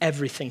binds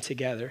everything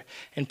together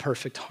in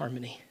perfect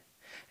harmony.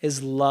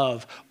 Is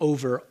love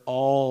over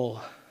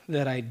all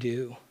that I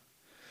do.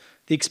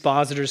 The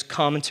expositor's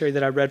commentary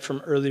that I read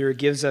from earlier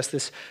gives us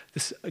this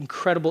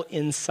incredible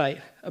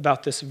insight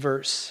about this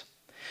verse.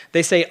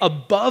 They say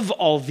above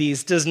all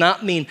these does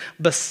not mean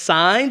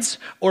besides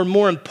or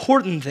more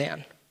important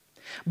than,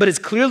 but is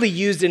clearly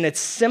used in its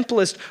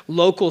simplest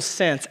local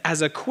sense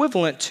as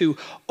equivalent to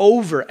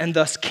over, and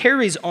thus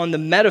carries on the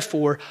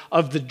metaphor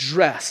of the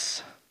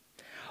dress.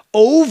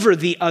 Over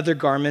the other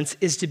garments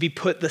is to be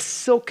put the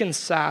silken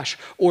sash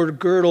or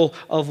girdle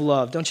of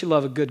love. Don't you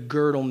love a good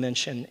girdle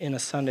mention in a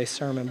Sunday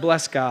sermon?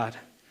 Bless God.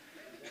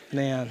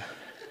 Man.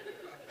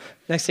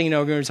 Next thing you know,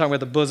 we're going to be talking about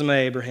the bosom of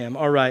Abraham.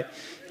 All right.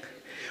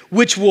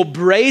 Which will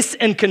brace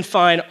and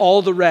confine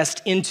all the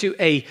rest into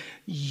a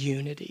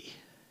unity.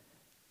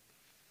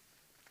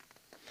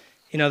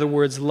 In other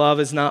words, love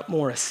is not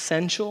more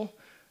essential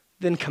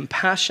than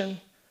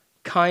compassion,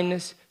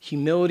 kindness,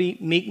 humility,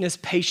 meekness,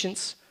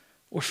 patience,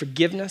 or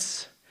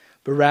forgiveness,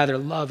 but rather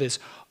love is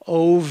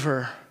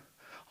over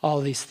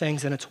all these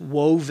things, and it's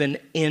woven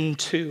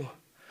into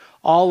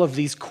all of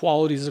these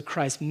qualities of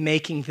Christ,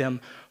 making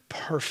them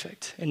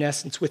perfect. In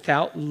essence,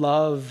 without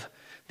love,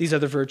 these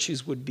other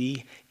virtues would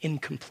be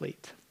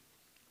incomplete.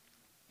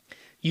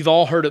 You've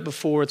all heard it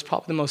before. It's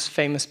probably the most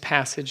famous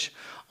passage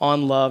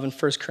on love in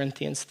 1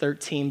 Corinthians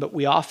 13, but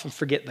we often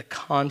forget the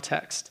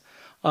context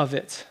of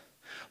it.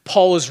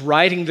 Paul is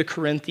writing the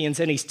Corinthians,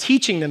 and he's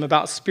teaching them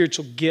about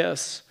spiritual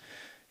gifts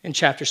in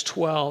chapters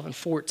 12 and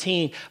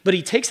 14. But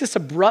he takes this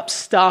abrupt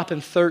stop in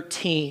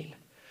 13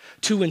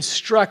 to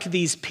instruct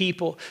these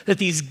people that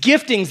these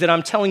giftings that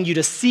I'm telling you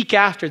to seek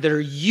after, that are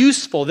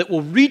useful, that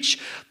will reach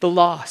the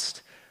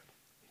lost,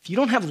 if you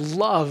don't have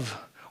love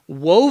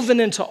woven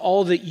into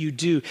all that you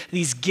do,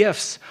 these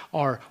gifts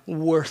are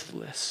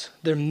worthless.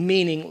 They're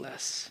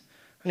meaningless.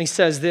 And he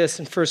says this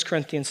in 1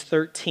 Corinthians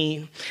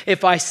 13,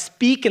 if I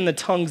speak in the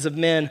tongues of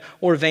men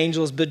or of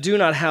angels, but do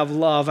not have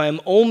love, I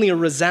am only a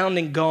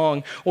resounding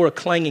gong or a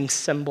clanging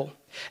cymbal.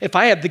 If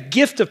I have the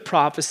gift of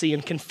prophecy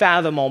and can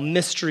fathom all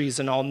mysteries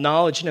and all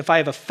knowledge, and if I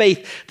have a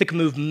faith that can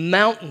move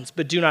mountains,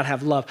 but do not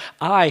have love,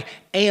 I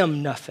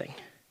am nothing.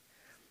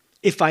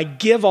 If I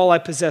give all I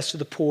possess to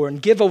the poor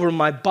and give over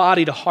my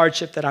body to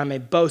hardship that I may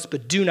boast,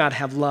 but do not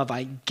have love,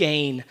 I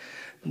gain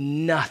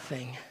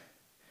nothing.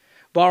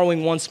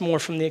 Borrowing once more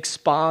from the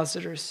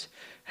expositors,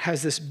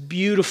 has this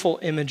beautiful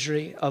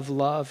imagery of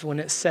love when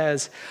it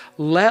says,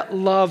 let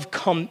love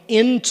come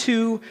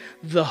into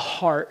the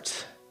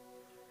heart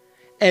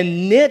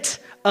and knit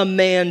a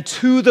man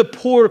to the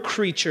poor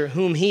creature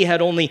whom he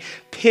had only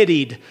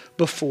pitied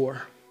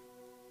before,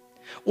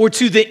 or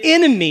to the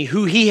enemy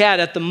who he had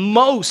at the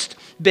most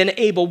been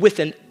able with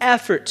an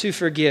effort to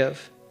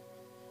forgive.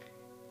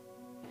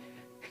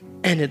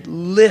 And it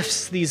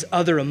lifts these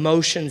other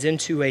emotions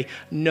into a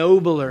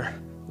nobler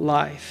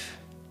life.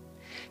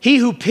 He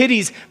who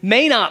pities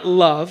may not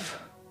love,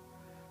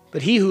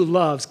 but he who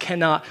loves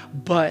cannot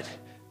but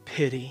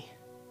pity.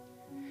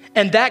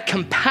 And that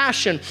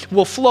compassion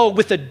will flow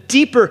with a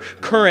deeper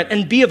current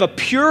and be of a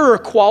purer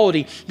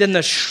quality than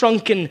the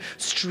shrunken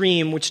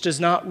stream which does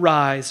not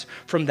rise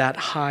from that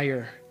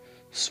higher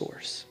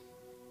source.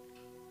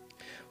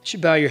 Would you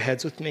bow your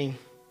heads with me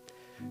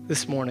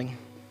this morning?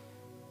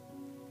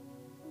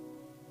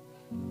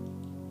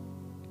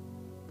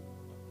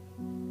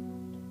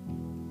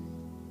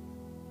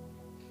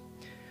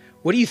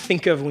 What do you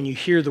think of when you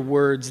hear the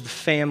words, the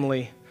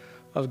family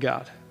of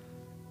God?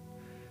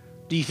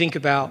 Do you think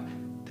about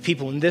the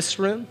people in this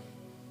room?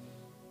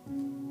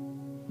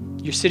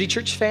 Your City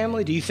Church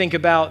family? Do you think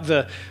about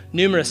the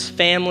numerous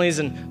families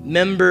and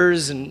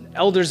members and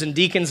elders and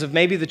deacons of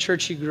maybe the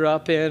church you grew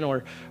up in,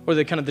 or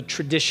the kind of the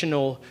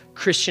traditional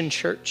Christian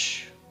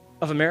church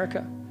of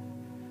America?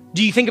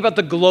 Do you think about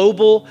the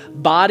global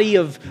body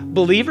of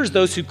believers,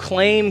 those who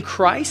claim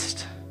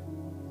Christ?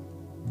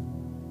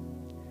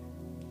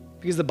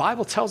 Because the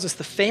Bible tells us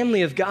the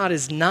family of God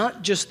is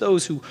not just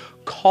those who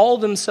call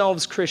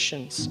themselves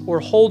Christians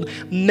or hold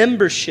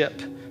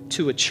membership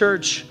to a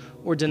church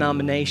or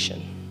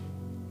denomination.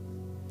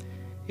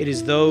 It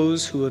is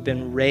those who have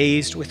been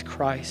raised with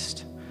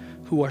Christ,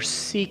 who are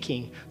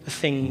seeking the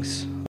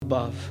things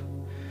above,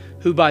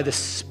 who by the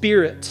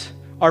Spirit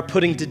are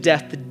putting to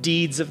death the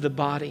deeds of the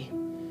body,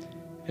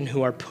 and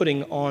who are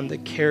putting on the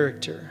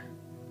character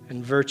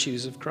and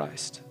virtues of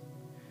Christ.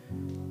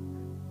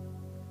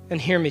 And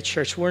hear me,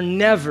 church, we're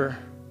never,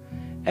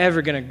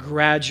 ever going to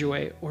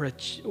graduate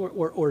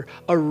or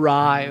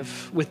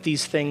arrive with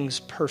these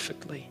things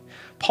perfectly.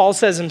 Paul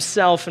says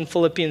himself in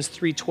Philippians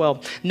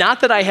 3:12,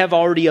 not that I have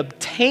already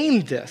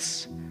obtained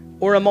this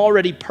or am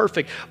already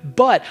perfect,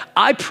 but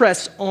I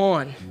press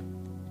on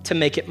to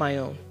make it my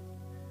own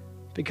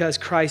because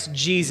Christ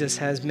Jesus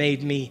has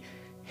made me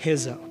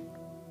his own.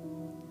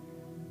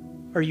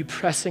 Are you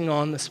pressing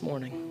on this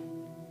morning?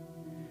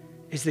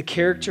 Is the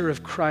character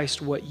of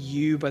Christ what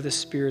you, by the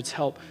Spirit's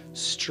help,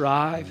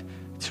 strive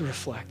to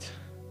reflect?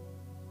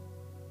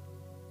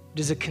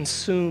 Does it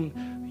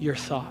consume your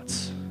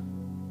thoughts?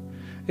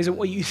 Is it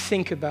what you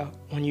think about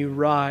when you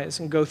rise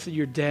and go through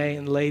your day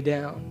and lay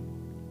down?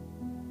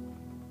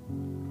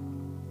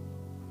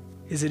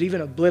 Is it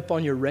even a blip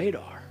on your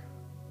radar?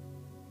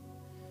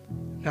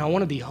 Now, I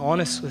want to be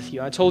honest with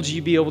you. I told you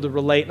you'd be able to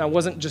relate, and I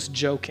wasn't just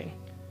joking.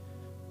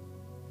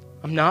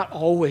 I'm not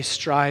always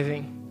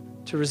striving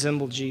to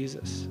resemble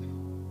Jesus.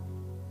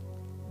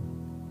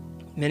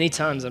 Many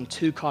times I'm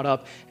too caught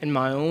up in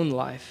my own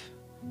life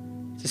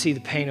to see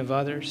the pain of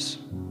others.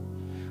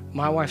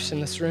 My wife's in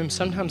this room.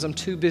 Sometimes I'm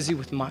too busy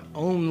with my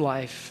own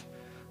life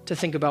to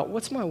think about,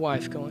 what's my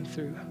wife going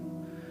through?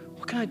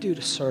 What can I do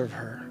to serve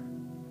her?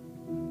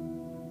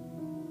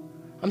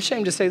 I'm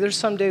ashamed to say there's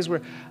some days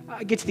where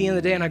I get to the end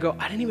of the day and I go,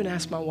 I didn't even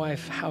ask my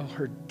wife how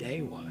her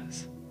day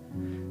was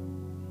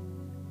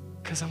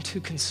because I'm too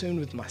consumed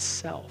with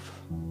myself.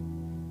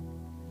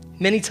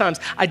 Many times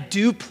I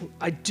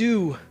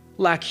do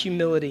lack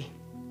humility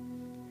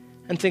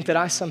and think that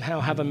I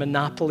somehow have a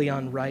monopoly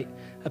on right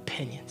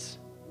opinions.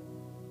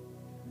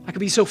 I can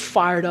be so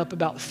fired up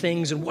about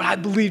things and what I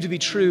believe to be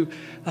true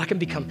that I can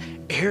become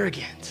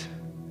arrogant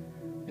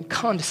and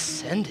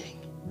condescending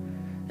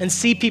and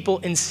see people,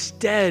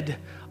 instead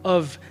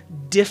of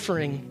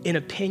differing in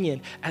opinion,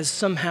 as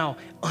somehow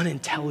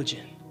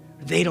unintelligent.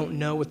 They don't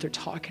know what they're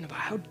talking about.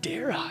 How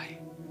dare I?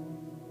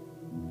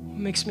 It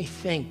makes me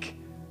think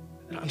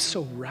that I'm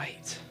so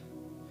right.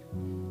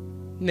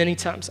 Many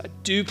times I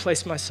do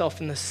place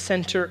myself in the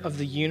center of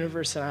the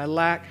universe and I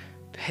lack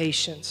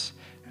patience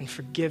and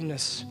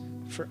forgiveness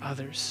for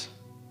others.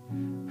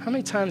 How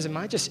many times am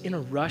I just in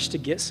a rush to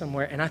get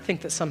somewhere and I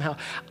think that somehow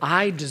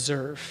I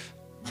deserve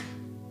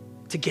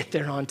to get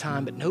there on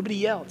time, but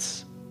nobody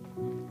else?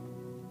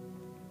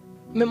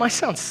 I mean, it might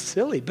sound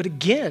silly, but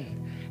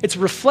again, it's a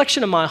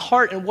reflection of my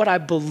heart and what I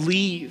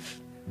believe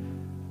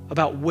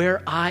about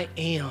where I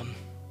am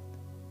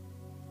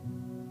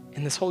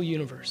in this whole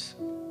universe.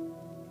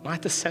 Am I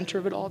at the center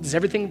of it all? Does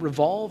everything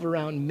revolve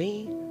around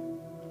me?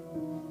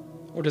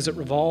 Or does it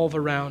revolve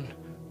around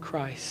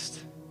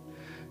Christ?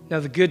 Now,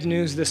 the good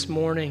news this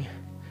morning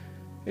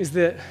is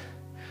that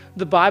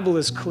the Bible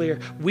is clear.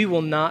 We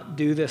will not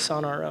do this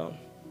on our own.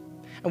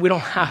 And we don't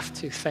have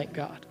to, thank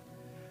God.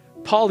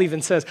 Paul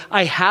even says,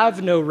 I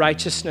have no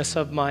righteousness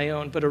of my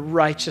own, but a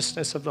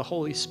righteousness of the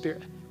Holy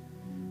Spirit.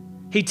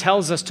 He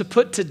tells us to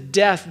put to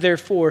death,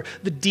 therefore,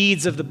 the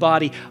deeds of the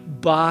body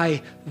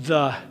by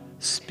the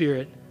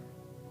Spirit.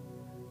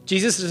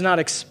 Jesus does not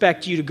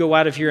expect you to go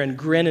out of here and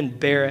grin and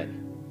bear it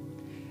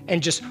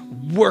and just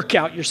work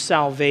out your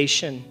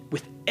salvation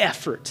with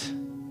effort.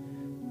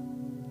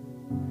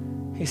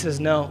 He says,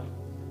 no,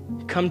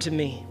 come to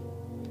me,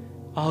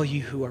 all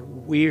you who are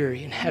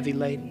weary and heavy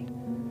laden.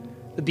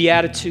 The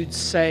Beatitudes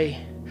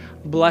say,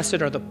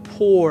 blessed are the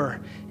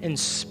poor in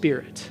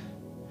spirit.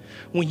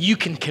 When you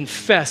can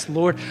confess,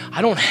 Lord,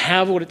 I don't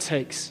have what it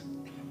takes.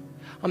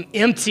 I'm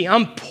empty,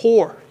 I'm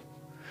poor.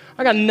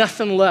 I got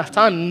nothing left.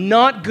 I'm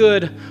not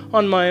good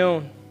on my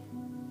own.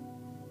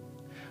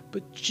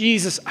 But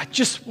Jesus, I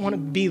just want to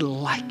be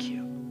like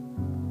you.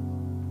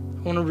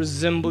 I want to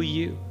resemble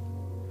you.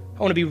 I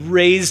want to be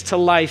raised to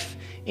life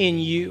in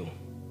you.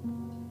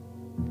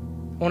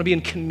 I want to be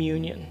in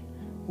communion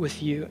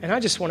with you. And I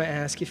just want to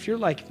ask, if you're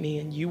like me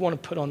and you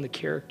want to put on the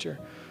character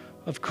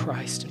of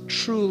Christ and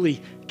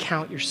truly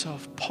count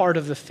yourself part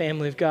of the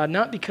family of God,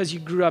 not because you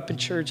grew up in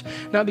church,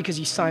 not because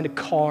you signed a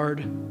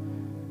card,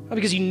 not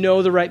because you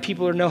know the right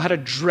people or know how to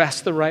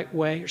dress the right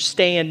way or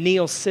stand,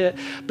 kneel, sit,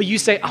 but you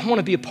say, I want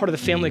to be a part of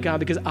the family of God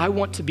because I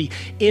want to be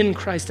in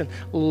Christ and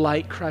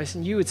like Christ.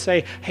 And you would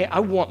say, hey, I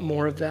want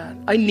more of that.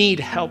 I need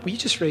help. Will you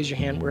just raise your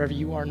hand wherever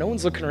you are? No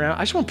one's looking around.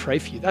 I just want to pray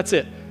for you. That's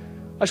it.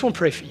 I just want to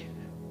pray for you.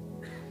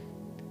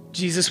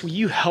 Jesus, will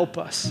you help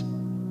us?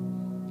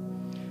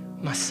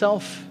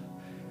 Myself,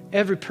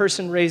 every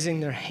person raising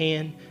their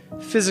hand,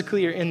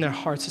 physically or in their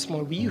hearts this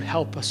morning, will you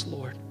help us,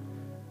 Lord?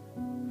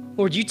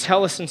 Lord, you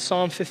tell us in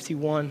Psalm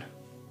 51,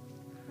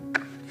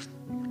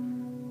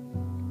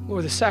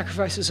 Lord, the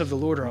sacrifices of the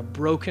Lord are a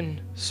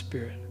broken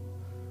spirit.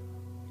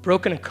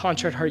 Broken and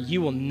contrite heart,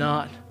 you will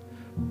not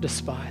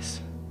despise.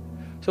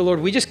 So,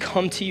 Lord, we just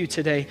come to you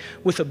today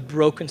with a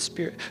broken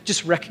spirit,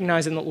 just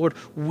recognizing that, Lord,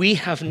 we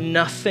have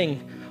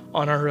nothing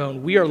on our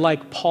own. We are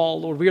like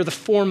Paul, Lord. We are the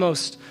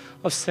foremost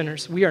of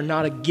sinners. We are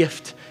not a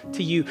gift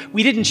to you.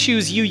 We didn't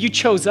choose you. You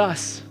chose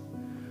us.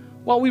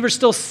 While we were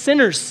still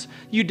sinners,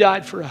 you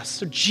died for us.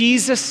 So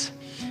Jesus,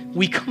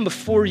 we come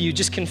before you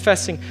just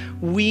confessing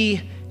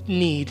we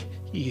need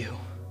you.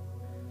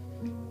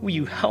 Will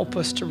you help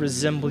us to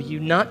resemble you,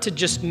 not to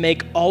just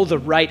make all the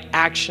right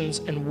actions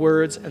and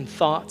words and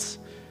thoughts?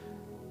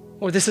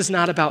 Or this is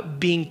not about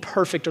being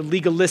perfect or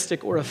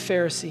legalistic or a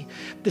Pharisee.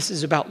 This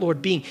is about,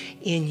 Lord, being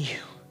in you,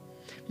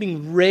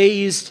 being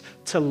raised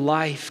to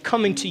life,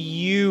 coming to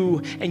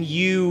you and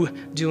you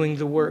doing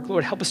the work.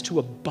 Lord, help us to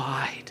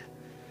abide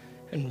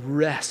and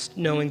rest,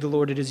 knowing the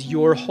Lord, it is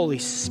your Holy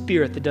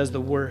Spirit that does the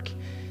work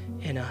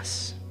in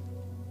us.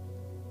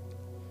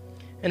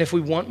 And if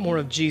we want more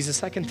of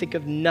Jesus, I can think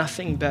of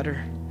nothing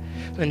better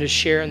than to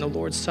share in the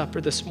Lord's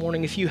Supper this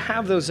morning. If you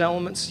have those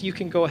elements, you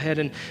can go ahead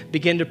and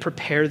begin to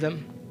prepare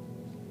them.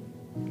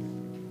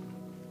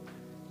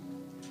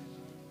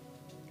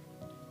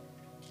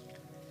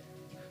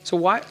 So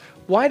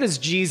why does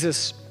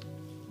Jesus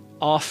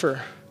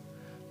offer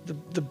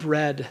the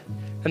bread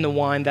and the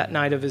wine that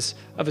night of his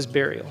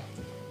burial?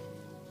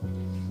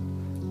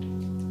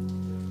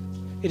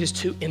 It is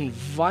to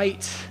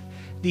invite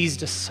these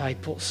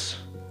disciples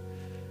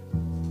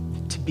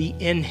to be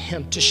in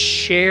him, to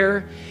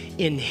share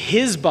in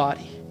his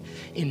body,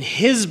 in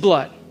his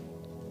blood,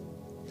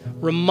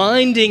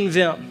 reminding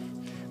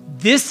them,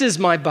 this is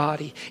my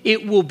body.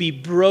 It will be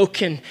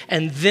broken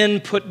and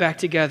then put back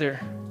together.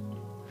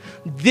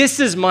 This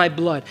is my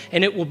blood,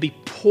 and it will be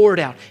poured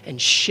out and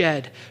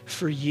shed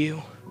for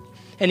you.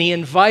 And he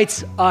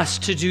invites us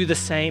to do the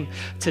same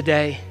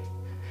today.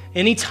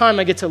 Anytime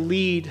I get to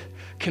lead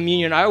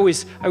communion, I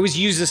always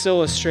use this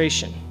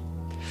illustration.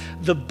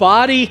 The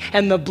body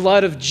and the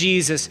blood of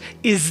Jesus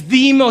is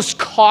the most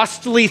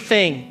costly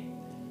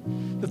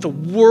thing that the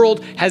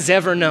world has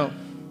ever known.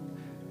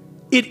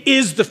 It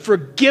is the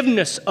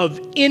forgiveness of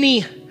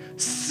any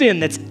sin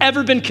that's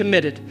ever been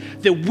committed,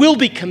 that will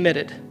be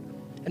committed,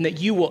 and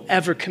that you will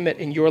ever commit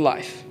in your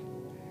life.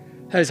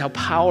 That is how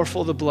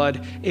powerful the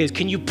blood is.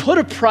 Can you put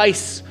a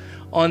price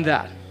on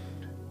that?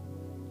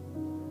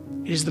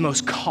 It is the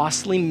most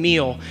costly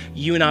meal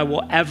you and I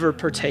will ever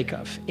partake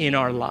of in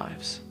our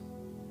lives.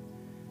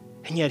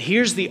 And yet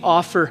here's the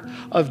offer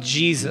of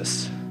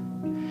Jesus.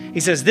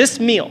 He says, this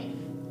meal,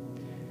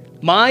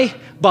 my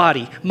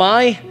body,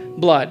 my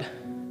blood,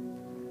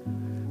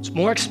 it's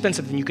more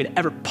expensive than you could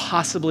ever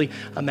possibly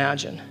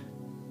imagine.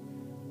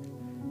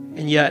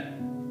 And yet,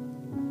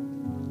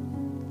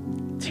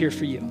 it's here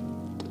for you.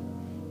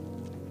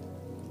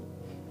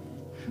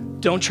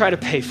 Don't try to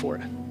pay for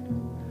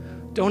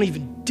it. Don't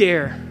even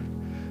dare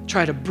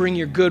try to bring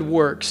your good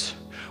works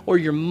or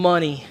your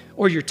money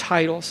or your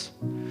titles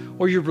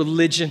or your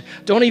religion.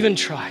 Don't even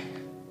try.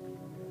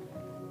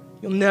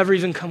 You'll never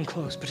even come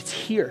close, but it's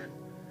here.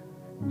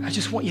 I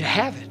just want you to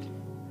have it.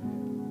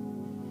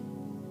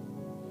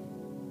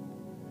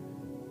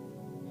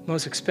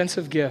 Most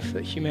expensive gift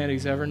that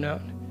humanity's ever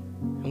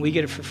known, and we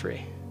get it for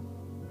free.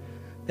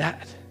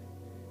 That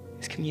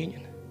is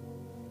communion.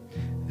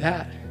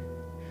 That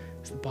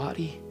is the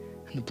body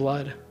and the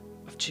blood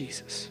of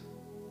Jesus.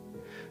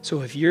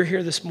 So if you're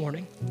here this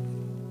morning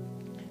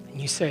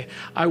and you say,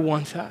 I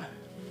want that,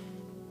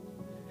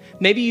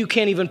 maybe you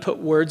can't even put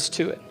words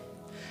to it,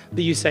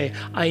 but you say,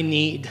 I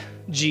need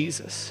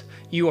Jesus.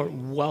 You are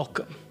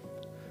welcome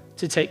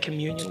to take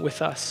communion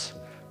with us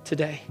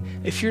today.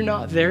 If you're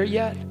not there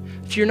yet,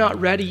 if you're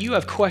not ready, you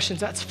have questions,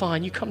 that's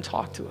fine. You come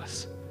talk to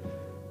us.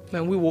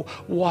 Man, we will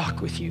walk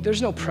with you.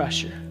 There's no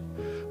pressure.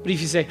 But if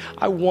you say,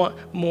 I want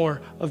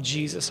more of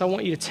Jesus, I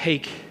want you to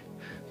take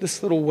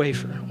this little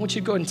wafer. I want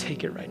you to go ahead and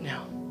take it right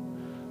now.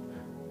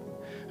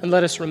 And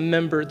let us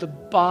remember the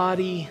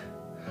body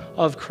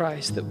of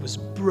Christ that was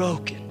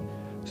broken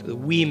so that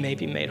we may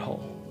be made whole.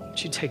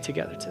 What you take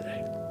together today.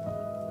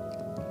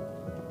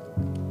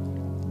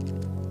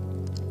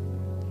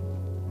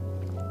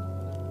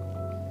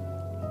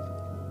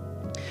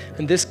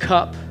 And this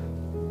cup,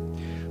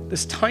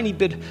 this tiny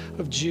bit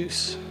of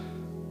juice,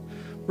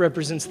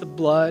 represents the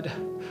blood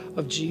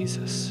of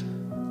Jesus,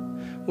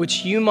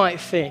 which you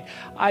might think,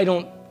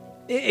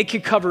 it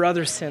could cover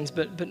other sins,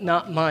 but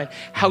not mine.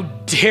 How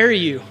dare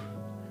you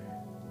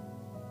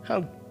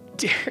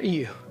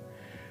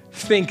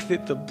think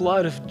that the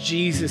blood of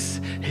Jesus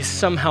is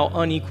somehow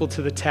unequal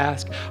to the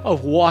task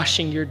of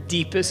washing your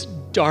deepest,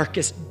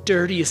 darkest,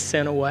 dirtiest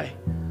sin away.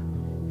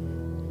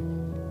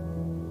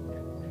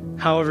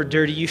 However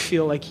dirty you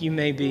feel like you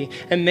may be,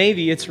 and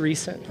maybe it's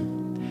recent.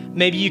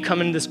 Maybe you come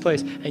into this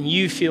place and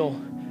you feel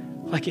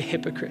like a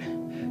hypocrite.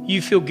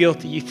 You feel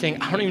guilty. You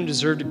think, I don't even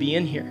deserve to be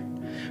in here.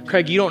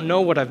 Craig, you don't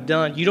know what I've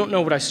done. You don't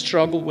know what I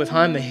struggled with.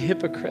 I'm a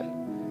hypocrite.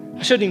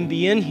 I shouldn't even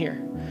be in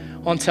here.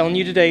 Well, I'm telling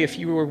you today, if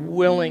you were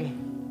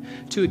willing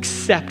to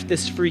accept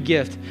this free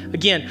gift,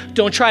 again,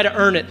 don't try to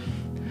earn it.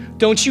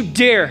 Don't you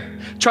dare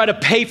try to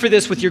pay for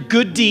this with your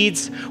good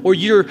deeds or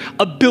your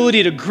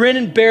ability to grin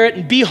and bear it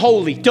and be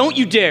holy. Don't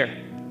you dare.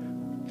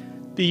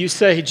 But you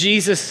say,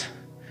 Jesus,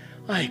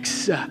 I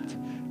accept.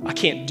 I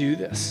can't do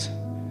this.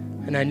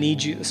 And I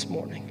need you this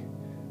morning.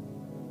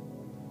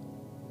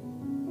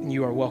 And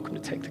you are welcome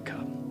to take the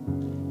cup.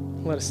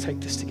 Let us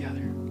take this together.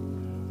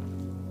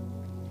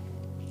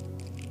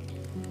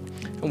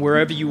 And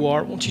wherever you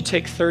are, won't you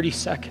take 30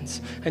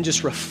 seconds and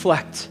just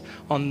reflect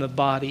on the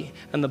body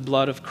and the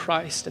blood of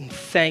Christ and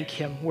thank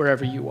him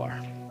wherever you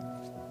are.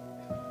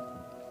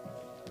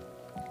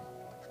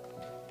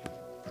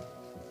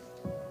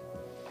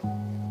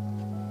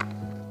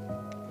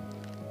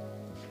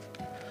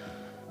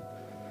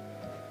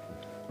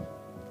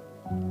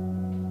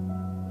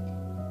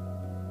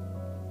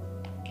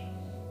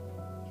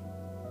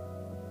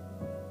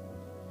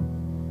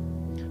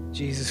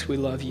 Jesus, we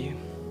love you.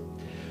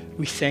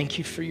 We thank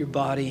you for your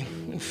body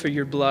and for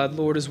your blood.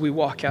 Lord, as we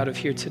walk out of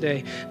here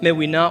today, may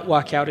we not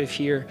walk out of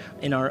here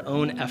in our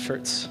own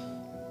efforts.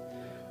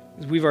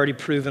 We've already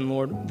proven,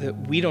 Lord, that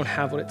we don't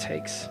have what it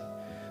takes.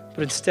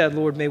 But instead,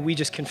 Lord, may we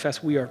just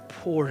confess we are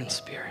poor in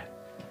spirit.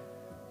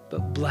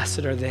 But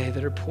blessed are they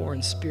that are poor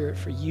in spirit,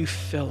 for you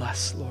fill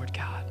us, Lord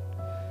God.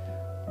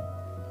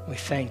 We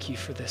thank you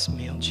for this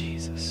meal,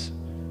 Jesus.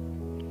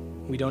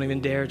 We don't even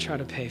dare try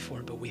to pay for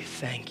it, but we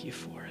thank you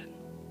for it.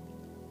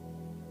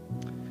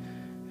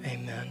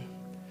 Amen.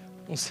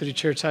 Well, City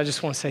Church, I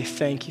just want to say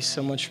thank you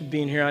so much for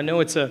being here. I know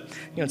it's a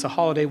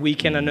holiday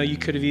weekend. I know you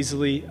could have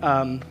easily,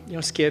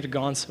 skipped,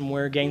 gone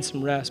somewhere, gained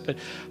some rest. But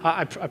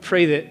I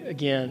pray that,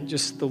 again,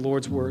 just the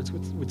Lord's words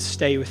would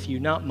stay with you,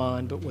 not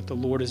mine, but what the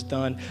Lord has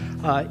done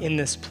in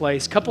this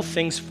place. Couple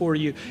things for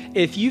you.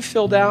 If you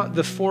filled out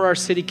the 4R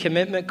City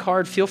commitment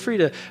card, feel free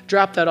to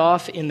drop that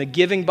off in the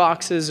giving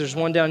boxes. There's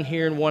one down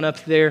here and one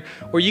up there,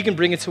 or you can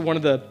bring it to one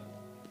of the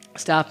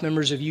staff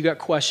members. If you got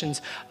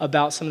questions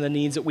about some of the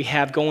needs that we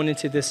have going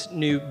into this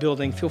new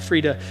building, feel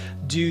free to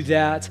do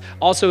that.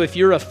 Also, if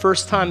you're a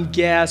first-time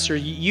guest or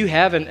you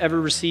haven't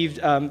ever received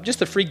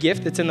just a free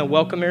gift that's in the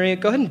welcome area,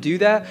 go ahead and do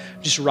that.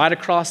 Just right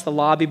across the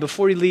lobby.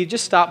 Before you leave,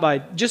 just stop by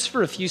just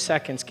for a few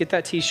seconds. Get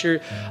that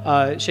t-shirt,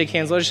 shake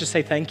hands. Let us just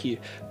say thank you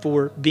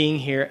for being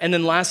here. And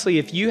then lastly,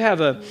 if you have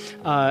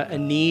a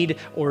need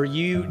or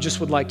you just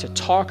would like to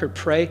talk or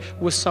pray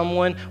with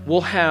someone,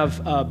 we'll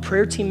have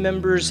prayer team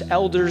members,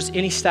 elders,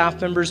 any staff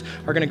members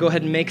are going to go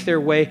ahead and make their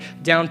way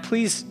down.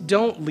 Please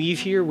don't leave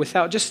here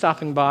without just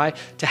stopping by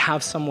to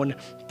have someone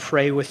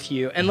pray with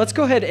you. And let's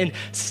go ahead and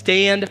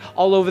stand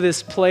all over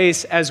this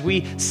place as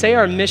we say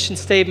our mission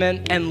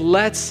statement, and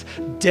let's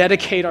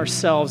dedicate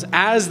ourselves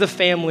as the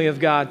family of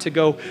God to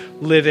go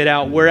live it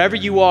out wherever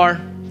you are.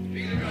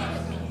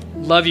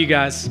 Love you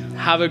guys.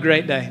 Have a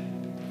great day.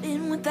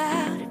 Been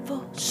without it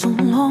for so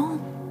long.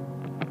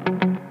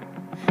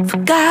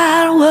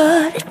 Forgot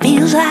what it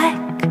feels like.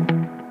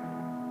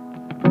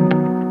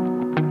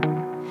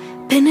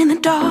 Been in the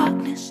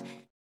darkness.